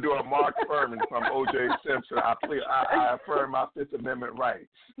 I'm going to do a Mark Furman from O.J. Simpson. I affirm my Fifth Amendment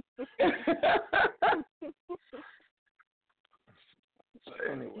rights. So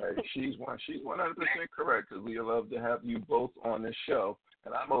anyway, she's 100% correct because we love to have you both on the show.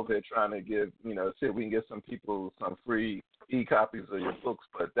 And I'm over here trying to see if we can get some people some free e-copies of your books,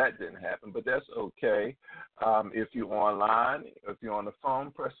 but that didn't happen. But that's okay. If you're online, if you're on the phone,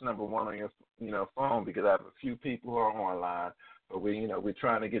 press number 1 on your phone because I have a few people who are online. But we're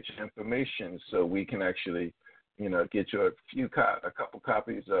trying to get your information so we can actually get you a couple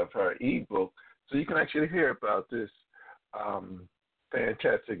copies of her e-book so you can actually hear about this.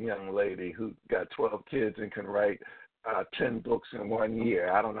 Fantastic young lady who got 12 kids and can write 10 books in 1 year.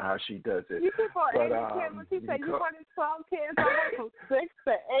 I don't know how she does it. You people are kids. What you say? You wanted 12 kids? I went from 6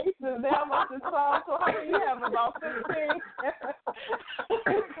 to 8 to now I'm up to 12. So how many you have? About 15?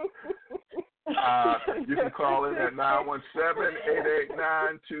 You can call in at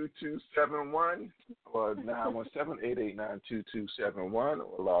 917-889-2271 or 917-889-2271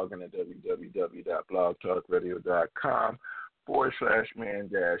 or log in at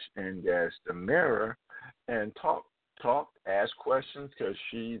www.blogtalkradio.com/man-n-the mirror and talk, ask questions because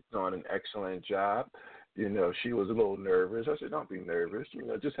she's doing an excellent job. She was a little nervous. I said, don't be nervous.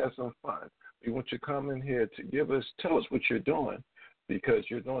 Just have some fun. We want you to come in here to tell us what you're doing because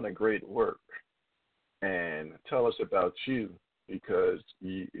you're doing a great work. And tell us about you because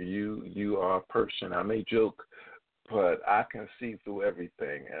you are a person. I may joke, but I can see through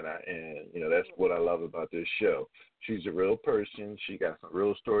everything, and that's what I love about this show. She's a real person. She got some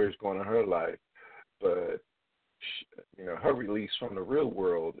real stories going on in her life, but her release from the real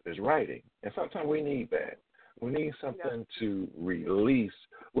world is writing, and sometimes we need that. We need something to release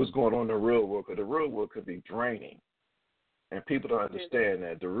what's going on in the real world because the real world could be draining. And people don't understand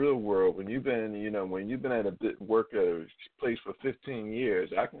that the real world, when you've been at a place for 15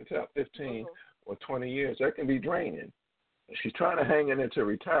 years, I can tell 15 or 20 years, that can be draining. She's trying to hang it into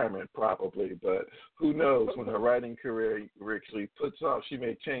retirement probably, but who knows when her writing career actually puts off, she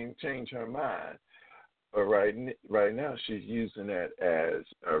may change her mind. But right now she's using that as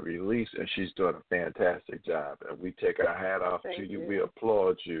a release, and she's doing a fantastic job. And we take our hat off to you. We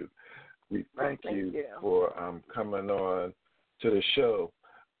applaud you. We thank you for coming on to the show.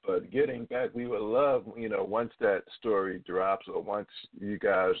 But getting back, we would love, once that story drops or once you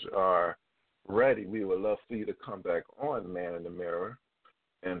guys are ready, we would love for you to come back on Man in the Mirror.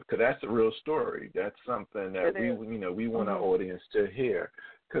 And because that's a real story. That's something that we want our audience to hear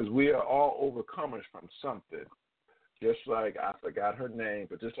because we are all overcomers from something. Just like, I forgot her name,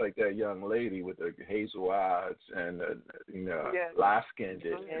 but just like that young lady with the hazel eyes and, light-skinned.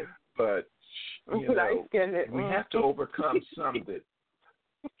 But, we have to overcome something.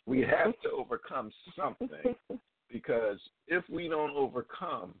 We have to overcome something because if we don't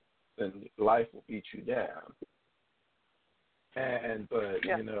overcome, then life will beat you down. But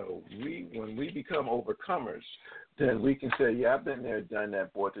when we become overcomers, then we can say, yeah, I've been there, done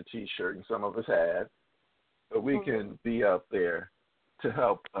that, bought the T-shirt, and some of us have. But we can be out there to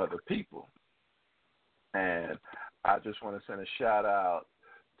help other people. And I just want to send a shout out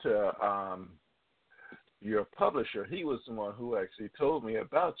to your publisher. He was the one who actually told me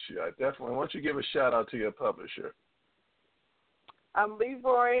about you. I definitely want you to give a shout out to your publisher.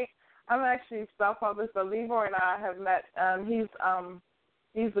 Leroy. I'm actually self-published, but Leroy and I have met.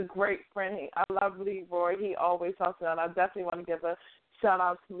 He's a great friend. I love Leroy. He always talks about it. I definitely want to give a shout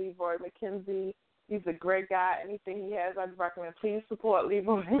out to Leroy McKenzie. He's a great guy. Anything he has, I'd recommend. Please support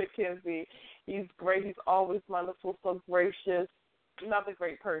Leroy McKenzie. He's great. He's always wonderful, so gracious. Another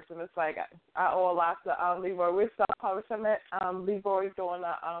great person. It's like I owe a lot to Leroy. We're self-published. I met Leroy doing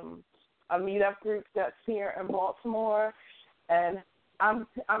a meetup group that's here in Baltimore, and I'm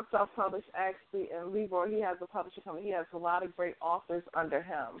self-published actually. And Leroy, he has a publishing company. He has a lot of great authors under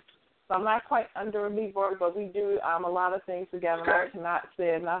him. So I'm not quite under Leroy, but we do a lot of things together. Okay. And I cannot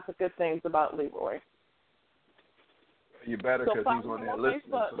say enough of good things about Leroy. You better, because he's on there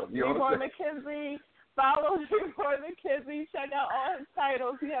listening. So Leroy McKenzie. Follow Leroy McKenzie. Check out all his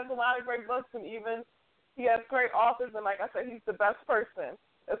titles. He has a lot of great books, and even he has great authors. And like I said, he's the best person.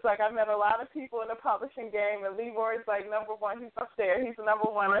 It's like I met a lot of people in the publishing game, and Leroy's like number one. He's up there. He's the number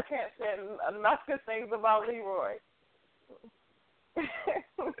one. I can't say enough good things about Leroy.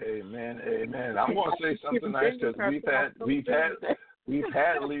 Amen, amen. I'm going to say something nice, because we've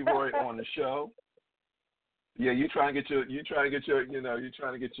had Leroy on the show. Yeah, you're trying to get your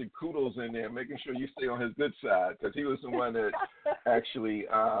kudos in there, making sure you stay on his good side, because he was the one that actually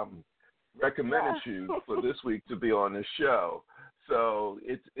recommended you for this week to be on the show. So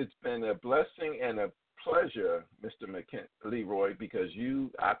it's been a blessing and a pleasure, Mr. Leroy, because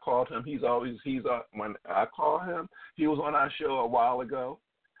I called him. When I call him, he was on our show a while ago,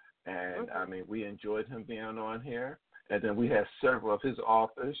 and I mean, we enjoyed him being on here. And then we have several of his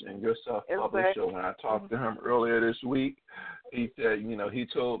authors and your self-published. So when I talked to him earlier this week, he said, he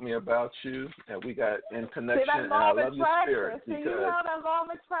told me about you, and we got in connection. And I love your spirit. See, that law of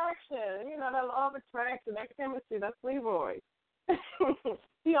attraction. That law of attraction, that chemistry, that's Leroy.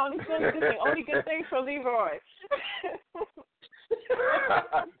 He only good things for Leroy.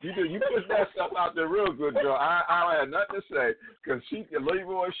 You push that stuff out there real good, girl. I don't have nothing to say, because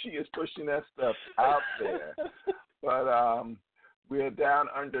Leroy, she is pushing that stuff out there. But we're down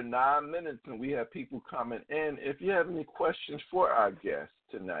under 9 minutes, and we have people coming in. If you have any questions for our guests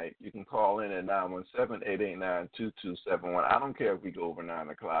tonight, you can call in at 917-889-2271. I don't care if we go over 9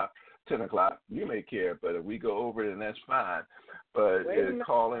 o'clock, 10 o'clock. You may care, but if we go over it, then that's fine. But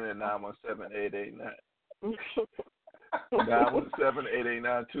call in at 917-889.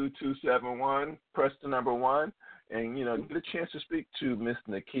 917-889-2271. Press the number 1, and get a chance to speak to Miss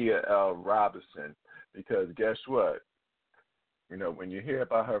Nakia L. Robinson, because guess what? When you hear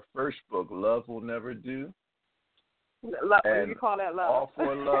about her first book, Love Will Never Do. And you call that love? All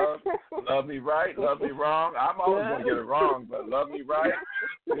for love. Love me right, love me wrong. I'm always going to get it wrong, but love me right.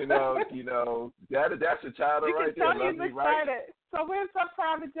 That's the title right there. Love me right. So where's the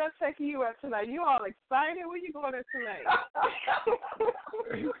private jet taking you at tonight? You all excited? Where you going at tonight?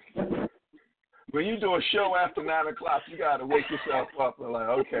 When you do a show after 9 o'clock, you got to wake yourself up and like,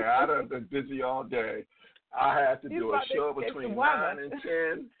 okay, I've been busy all day. I have to do a show between 9 and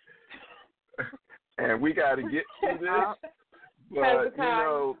 10, and we got to get through this. But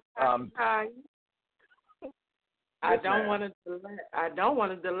I don't want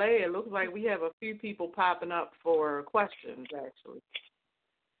to delay. It looks like we have a few people popping up for questions, actually.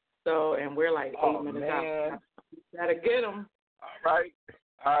 So, and we're like 8 minutes out. Gotta get them.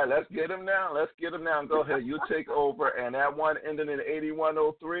 All right, let's get them now. Go ahead. You take over. And that one ending in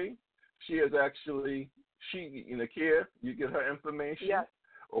 8103, she is actually, Nakia, you get her information. Yes.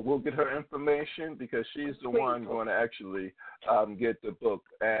 Or we'll get her information, because she's the one going to actually get the book.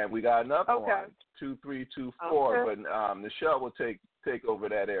 And we got another one, 2324, but Nichelle will take over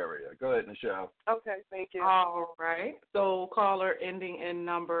that area. Go ahead, Nichelle. Okay, thank you. All right. So caller ending in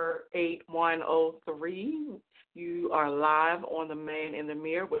number 8103. You are live on The Man in the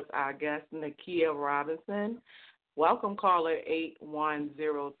Mirror with our guest, Nakia Robinson. Welcome, caller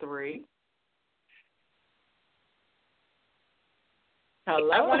 8103.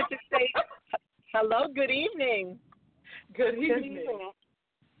 Hello. I wanted to say hello, good evening. Good evening.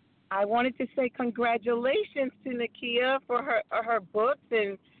 I wanted to say congratulations to Nakia for her books,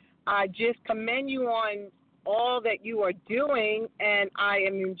 and I just commend you on all that you are doing, and I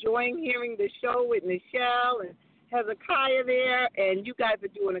am enjoying hearing the show with Nichelle and Hezekiah there, and you guys are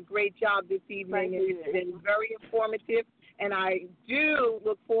doing a great job this evening. It's been very informative, And I do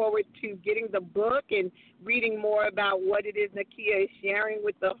look forward to getting the book and reading more about what it is Nakia is sharing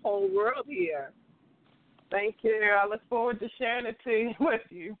with the whole world here. Thank you. I look forward to sharing it with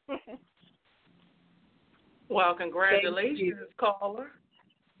you. Well, congratulations, caller.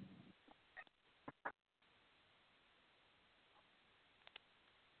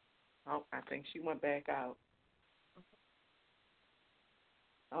 Oh, I think she went back out.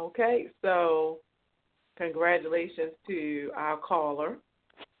 Okay, so congratulations to our caller,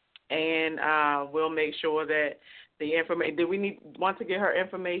 and we'll make sure that the information. Did we want to get her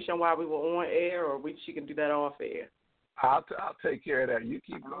information while we were on air, or she can do that off air? I'll take care of that. You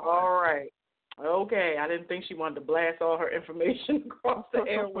keep going. All right. Okay, I didn't think she wanted to blast all her information across the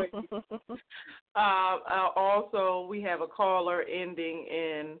airways. Also, we have a caller ending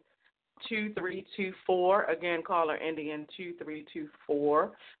in 2324. Again, caller ending in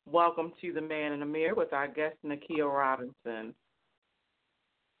 2324. Welcome to The Man in the Mirror with our guest, Nakia Robinson.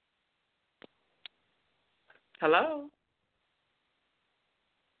 Hello.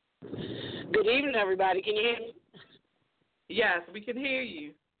 Good evening, everybody. Can you hear me? Yes, we can hear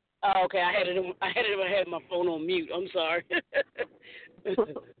you. Oh, okay. I had my phone on mute. I'm sorry.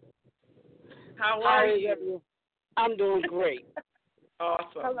 How are you? Everyone? I'm doing great.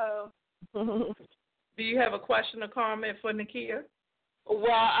 Awesome. Hello. Do you have a question or comment for Nakia?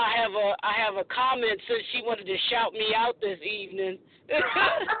 Well, I have a comment since she wanted to shout me out this evening.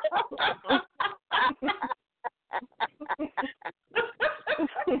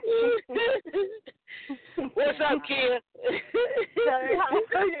 What's up, Kia? Hey, how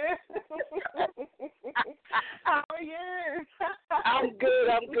are you? How are you? I'm good.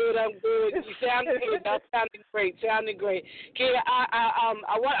 You sounded good. That sounded great. Kia,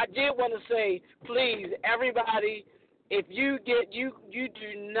 I did want to say, please, everybody, if you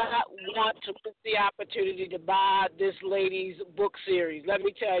do not want to miss the opportunity to buy this lady's book series. Let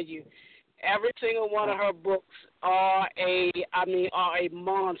me tell you, every single one of her books are a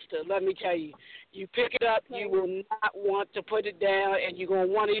monster. Let me tell you. You pick it up, you will not want to put it down, and you're going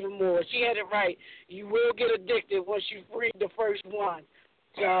to want even more. She had it right. You will get addicted once you read the first one.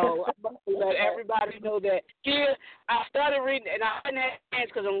 So I want to let everybody know that. Here, I started reading, and I didn't have a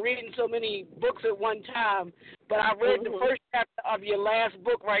chance because I'm reading so many books at one time, but I read the first chapter of your last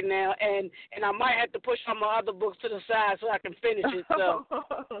book right now, and I might have to push some of my other books to the side so I can finish it. So.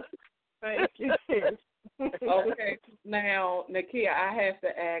 Thank you. Okay. Now, Nakia, I have to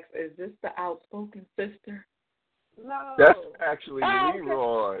ask, is this the outspoken sister? No. That's actually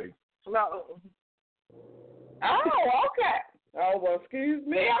Leroy. No. Oh, okay. Oh, well, excuse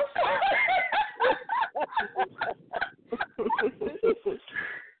me. I'm sorry.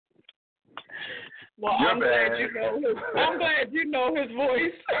 Well, I'm glad you know his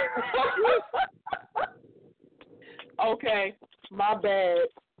voice. Okay, my bad.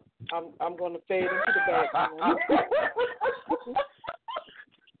 I'm going to fade into the background.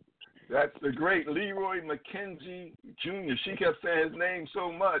 That's the great Leroy McKenzie Jr. She kept saying his name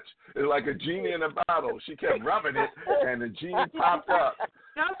so much, it's like a genie in a bottle. She kept rubbing it, and the genie popped up.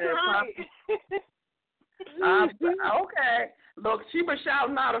 That's right. Okay. Look, she was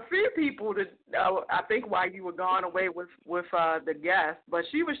shouting out a few people to, I think, while you were gone away with the guest, but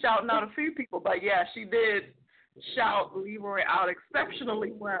she was shouting out a few people. But yeah, she did shout Leroy out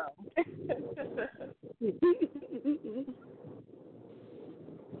exceptionally well.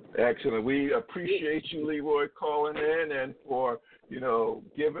 Excellent. We appreciate you, Leroy, calling in and for,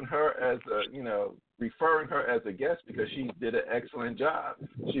 giving her as a, referring her as a guest because she did an excellent job.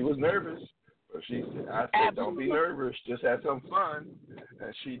 She was nervous, but I said, don't be nervous, just have some fun.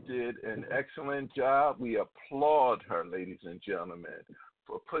 And she did an excellent job. We applaud her, ladies and gentlemen,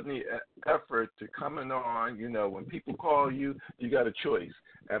 for putting the effort to coming on. When people call you, you got a choice.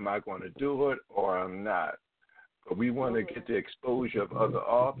 Am I going to do it or I'm not? But we want to get the exposure of other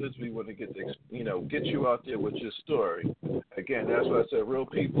authors. We want to get get you out there with your story. Again, that's why I said real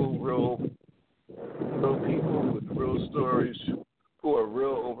people with real stories who are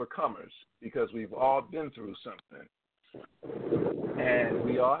real overcomers, because we've all been through something. And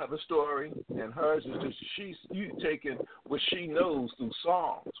we all have a story, and hers is just you taking what she knows through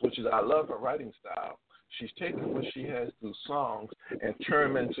songs, which is, I love her writing style. She's taken what she has through songs and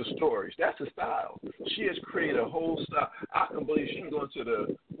turned them into stories. That's a style. She has created a whole style. I can believe she can go into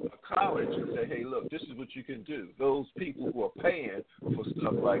the college and say, hey, look, this is what you can do. Those people who are paying for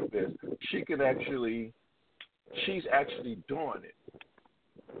stuff like this, she's actually doing it.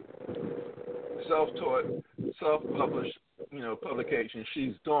 Self-taught, self-published, publication.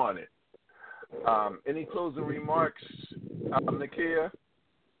 She's doing it. Any closing remarks, Nakia?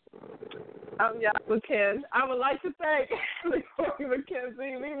 I'm Yapa Ken. I would like to thank Leroy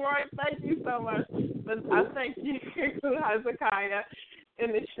McKenzie. Leroy, thank you so much. But I thank you, Hezekiah,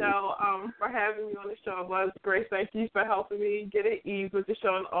 in the show for having me on the show. It was great. Thank you for helping me get at ease with the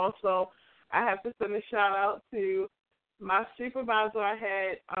show. And also, I have to send a shout-out to my supervisor I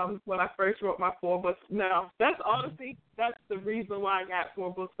had when I first wrote my 4 books. Now, that's honestly, that's the reason why I got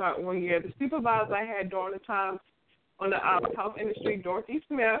 4 books out in 1 year. The supervisor I had during the time on the health industry, Dorothy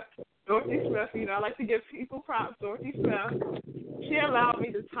Smith, I like to give people props, Dorothy Smith. She allowed me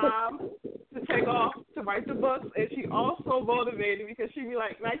the time to take off to write the books, and she also motivated me because she'd be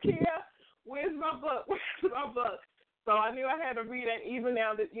like, Nakia, where's my book? Where's my book? So I knew I had to read it, even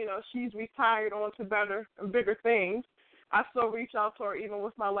now that, she's retired on to better and bigger things. I still reach out to her even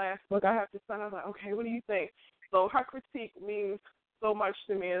with my last book. I have to send her, like, okay, what do you think? So her critique means so much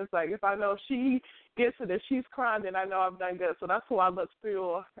to me. It's like if I know she gets it, if she's crying, then I know I've done good. So that's who I look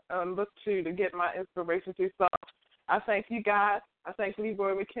to get my inspiration to. So I thank you guys. I thank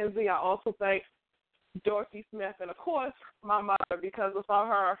Leroy McKenzie. I also thank Dorothy Smith, and of course my mother, because without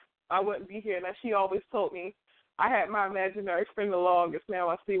her I wouldn't be here. Now she always told me I had my imaginary friend the longest. Now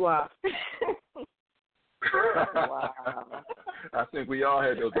I see why. Wow. I think we all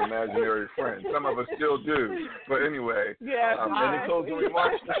had those imaginary friends. Some of us still do. But anyway, any closing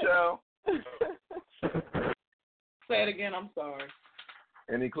remarks, Michelle? Say it again. I'm sorry.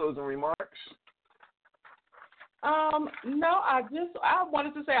 Any closing remarks? No, I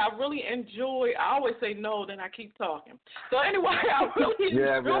wanted to say I really enjoy. I always say no, then I keep talking. So anyway, I really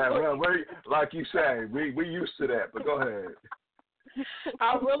enjoy. Like you say, we used to that. But go ahead.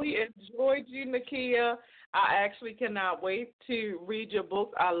 I really enjoyed you, Nakia. I actually cannot wait to read your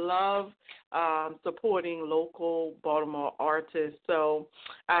book. I love supporting local Baltimore artists. So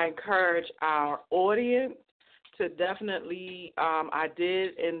I encourage our audience to definitely, I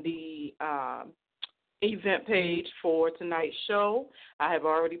did in the event page for tonight's show, I have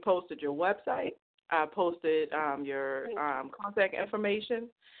already posted your website. I posted your contact information.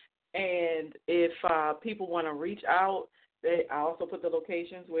 And if people want to reach out, I also put the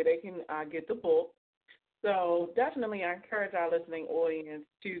locations where they can get the book. So definitely I encourage our listening audience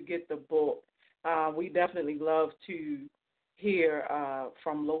to get the book. We definitely love to hear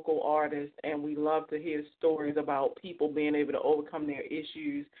from local artists, and we love to hear stories about people being able to overcome their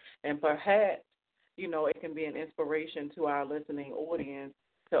issues, and perhaps, it can be an inspiration to our listening audience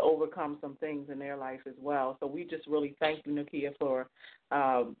to overcome some things in their life as well. So we just really thank you, Nakia, for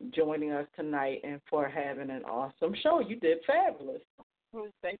joining us tonight and for having an awesome show. You did fabulous.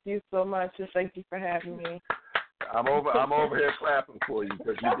 Thank you so much, and thank you for having me. I'm over here clapping for you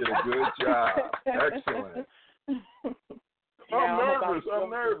because you did a good job. Excellent. I'm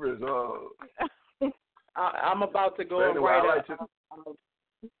nervous. I'm about to go and write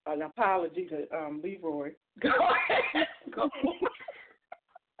an apology to Leroy. Go ahead. Go.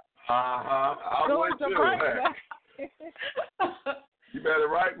 I would too. You better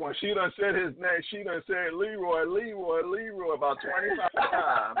write one. She done said his name. She done said Leroy about 25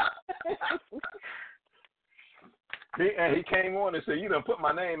 times. He came on and said, you done put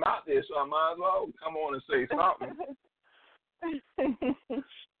my name out there, so I might as well come on and say something.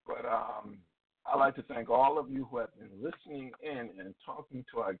 But I'd like to thank all of you who have been listening in and talking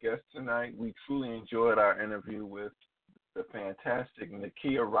to our guest tonight. We truly enjoyed our interview with the fantastic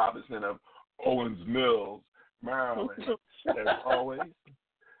Nakia Robinson of Owens Mills, Maryland. As always,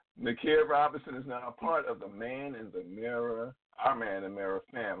 Nakia Robinson is now a part of the Man in the Mirror, our Man in the Mirror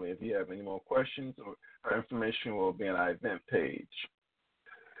family. If you have any more questions, or her information will be on our event page.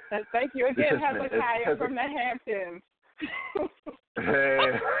 And thank you again, Hezekiah from the Hamptons.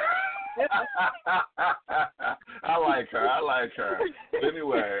 Hey. I like her.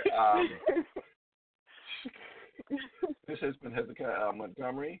 Anyway, this has been Hezekiah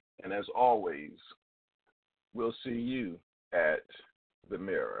Montgomery, and as always, we'll see you at the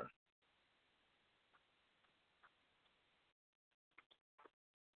Mirror.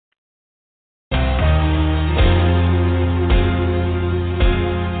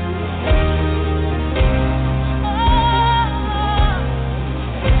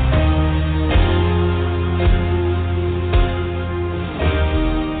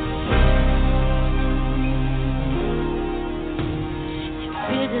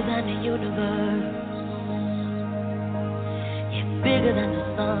 Bigger than the universe. You're bigger than the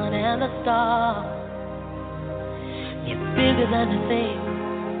sun and the stars. You're bigger than the things,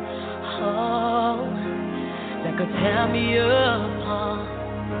 that could tear me apart.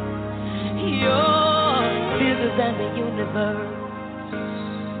 You're bigger than the universe.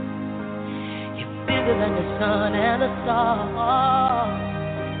 You're bigger than the sun and the stars.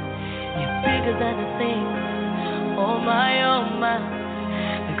 You're bigger than the things, oh my,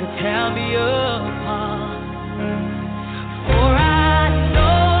 that could tear me apart. For I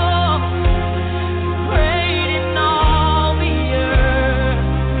know you're great in all the earth.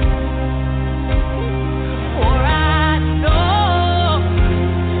 For I know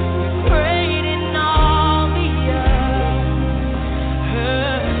you're great in all the earth.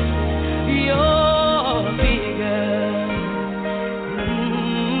 You're bigger.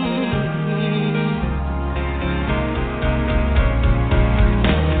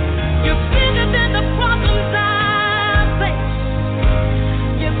 You're bigger than the problems I face.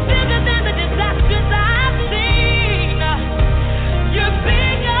 You're bigger than the disasters I've seen. You're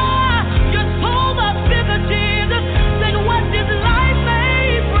bigger. You're so much bigger, Jesus, than what this life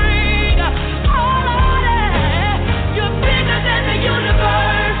may bring. Oh, Lord, you're bigger than the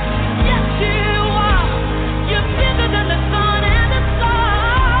universe. Yes, you are. You're bigger than the sun and the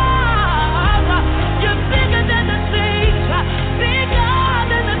stars. You're bigger than the things. Bigger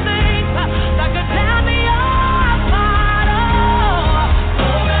than the things that could tear me apart. Oh,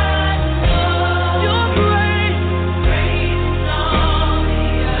 for I know you're great, great in all the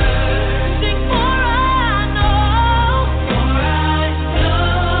earth. Sing, for I know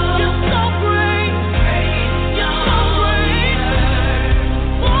you're so great, you're so great.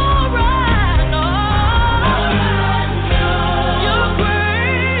 For I know you're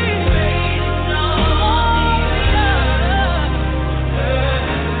great, great in all the earth.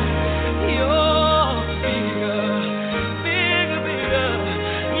 You're bigger, bigger, bigger,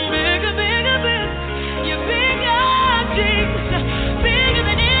 bigger, bigger, bigger. You're bigger, Jesus, bigger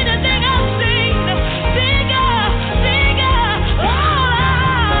than anything I've seen. Bigger, bigger, oh,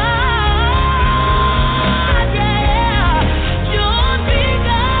 yeah. You're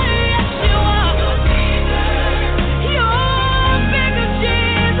bigger, yes you are. You're bigger,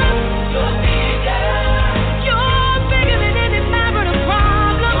 Jesus. You're bigger than any marital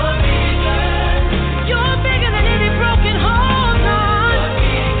problem. You're bigger than any broken home, Lord.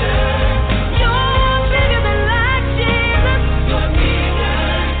 You're bigger than life, Jesus.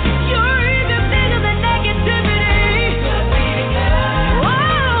 You're even bigger than negativity.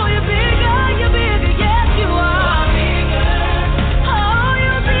 Oh, you're bigger, yes you are. Oh,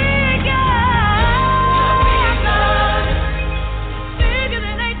 you're bigger. Bigger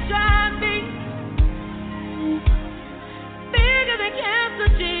than HIV. Bigger than cancer,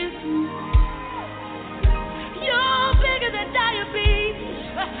 Jesus. You're bigger than diabetes.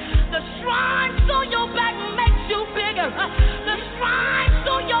 The stripes on your back makes you bigger. The stripes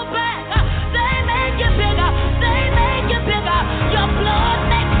on your back, they make you bigger. They make you bigger. Your blood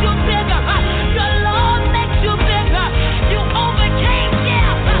makes you bigger. Your love makes you bigger. You overcame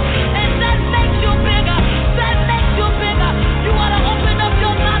death, and that makes you bigger. That makes you bigger. You want to open up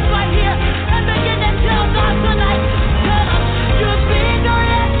your mouth right here and begin to tell God tonight, you're bigger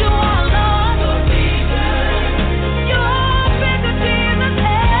as you are, Lord. You're bigger. You're bigger, Jesus.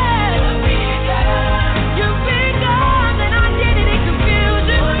 You're bigger than identity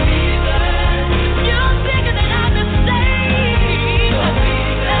confusion. You're bigger than our mistakes.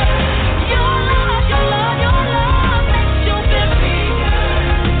 Your love makes you bigger.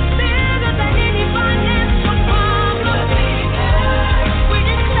 Bigger than any financial problem. We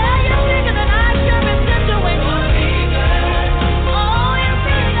declare you're bigger than our current situation. Oh, you're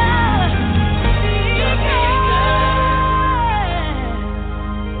bigger.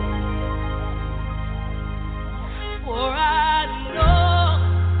 For I know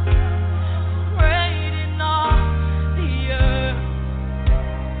great in all the earth.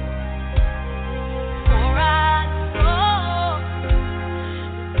 For I know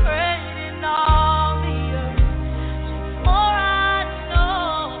great in all the earth. For I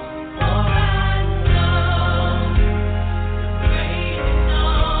know great in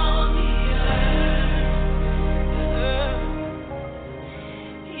all the earth.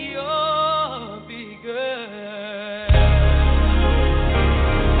 You're bigger.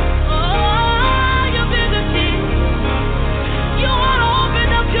 Oh, you're bigger, Jesus. You want to open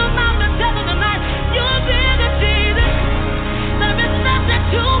up your mouth and tell them tonight, you're bigger, Jesus. There is nothing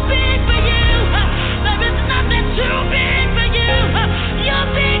too big for you. There is nothing too big for you. You're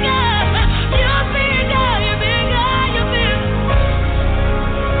bigger. You're bigger. You're bigger. You're bigger.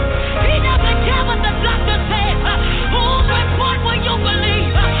 He doesn't care what the doctor says. Whose report will you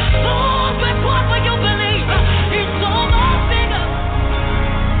believe? Whose report will you believe? He's so much bigger.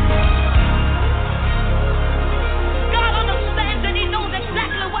 God understands and He knows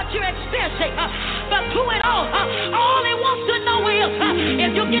exactly what you're experiencing. But through it all He wants to know is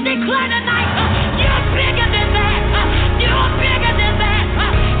if you can declare tonight, you're bigger than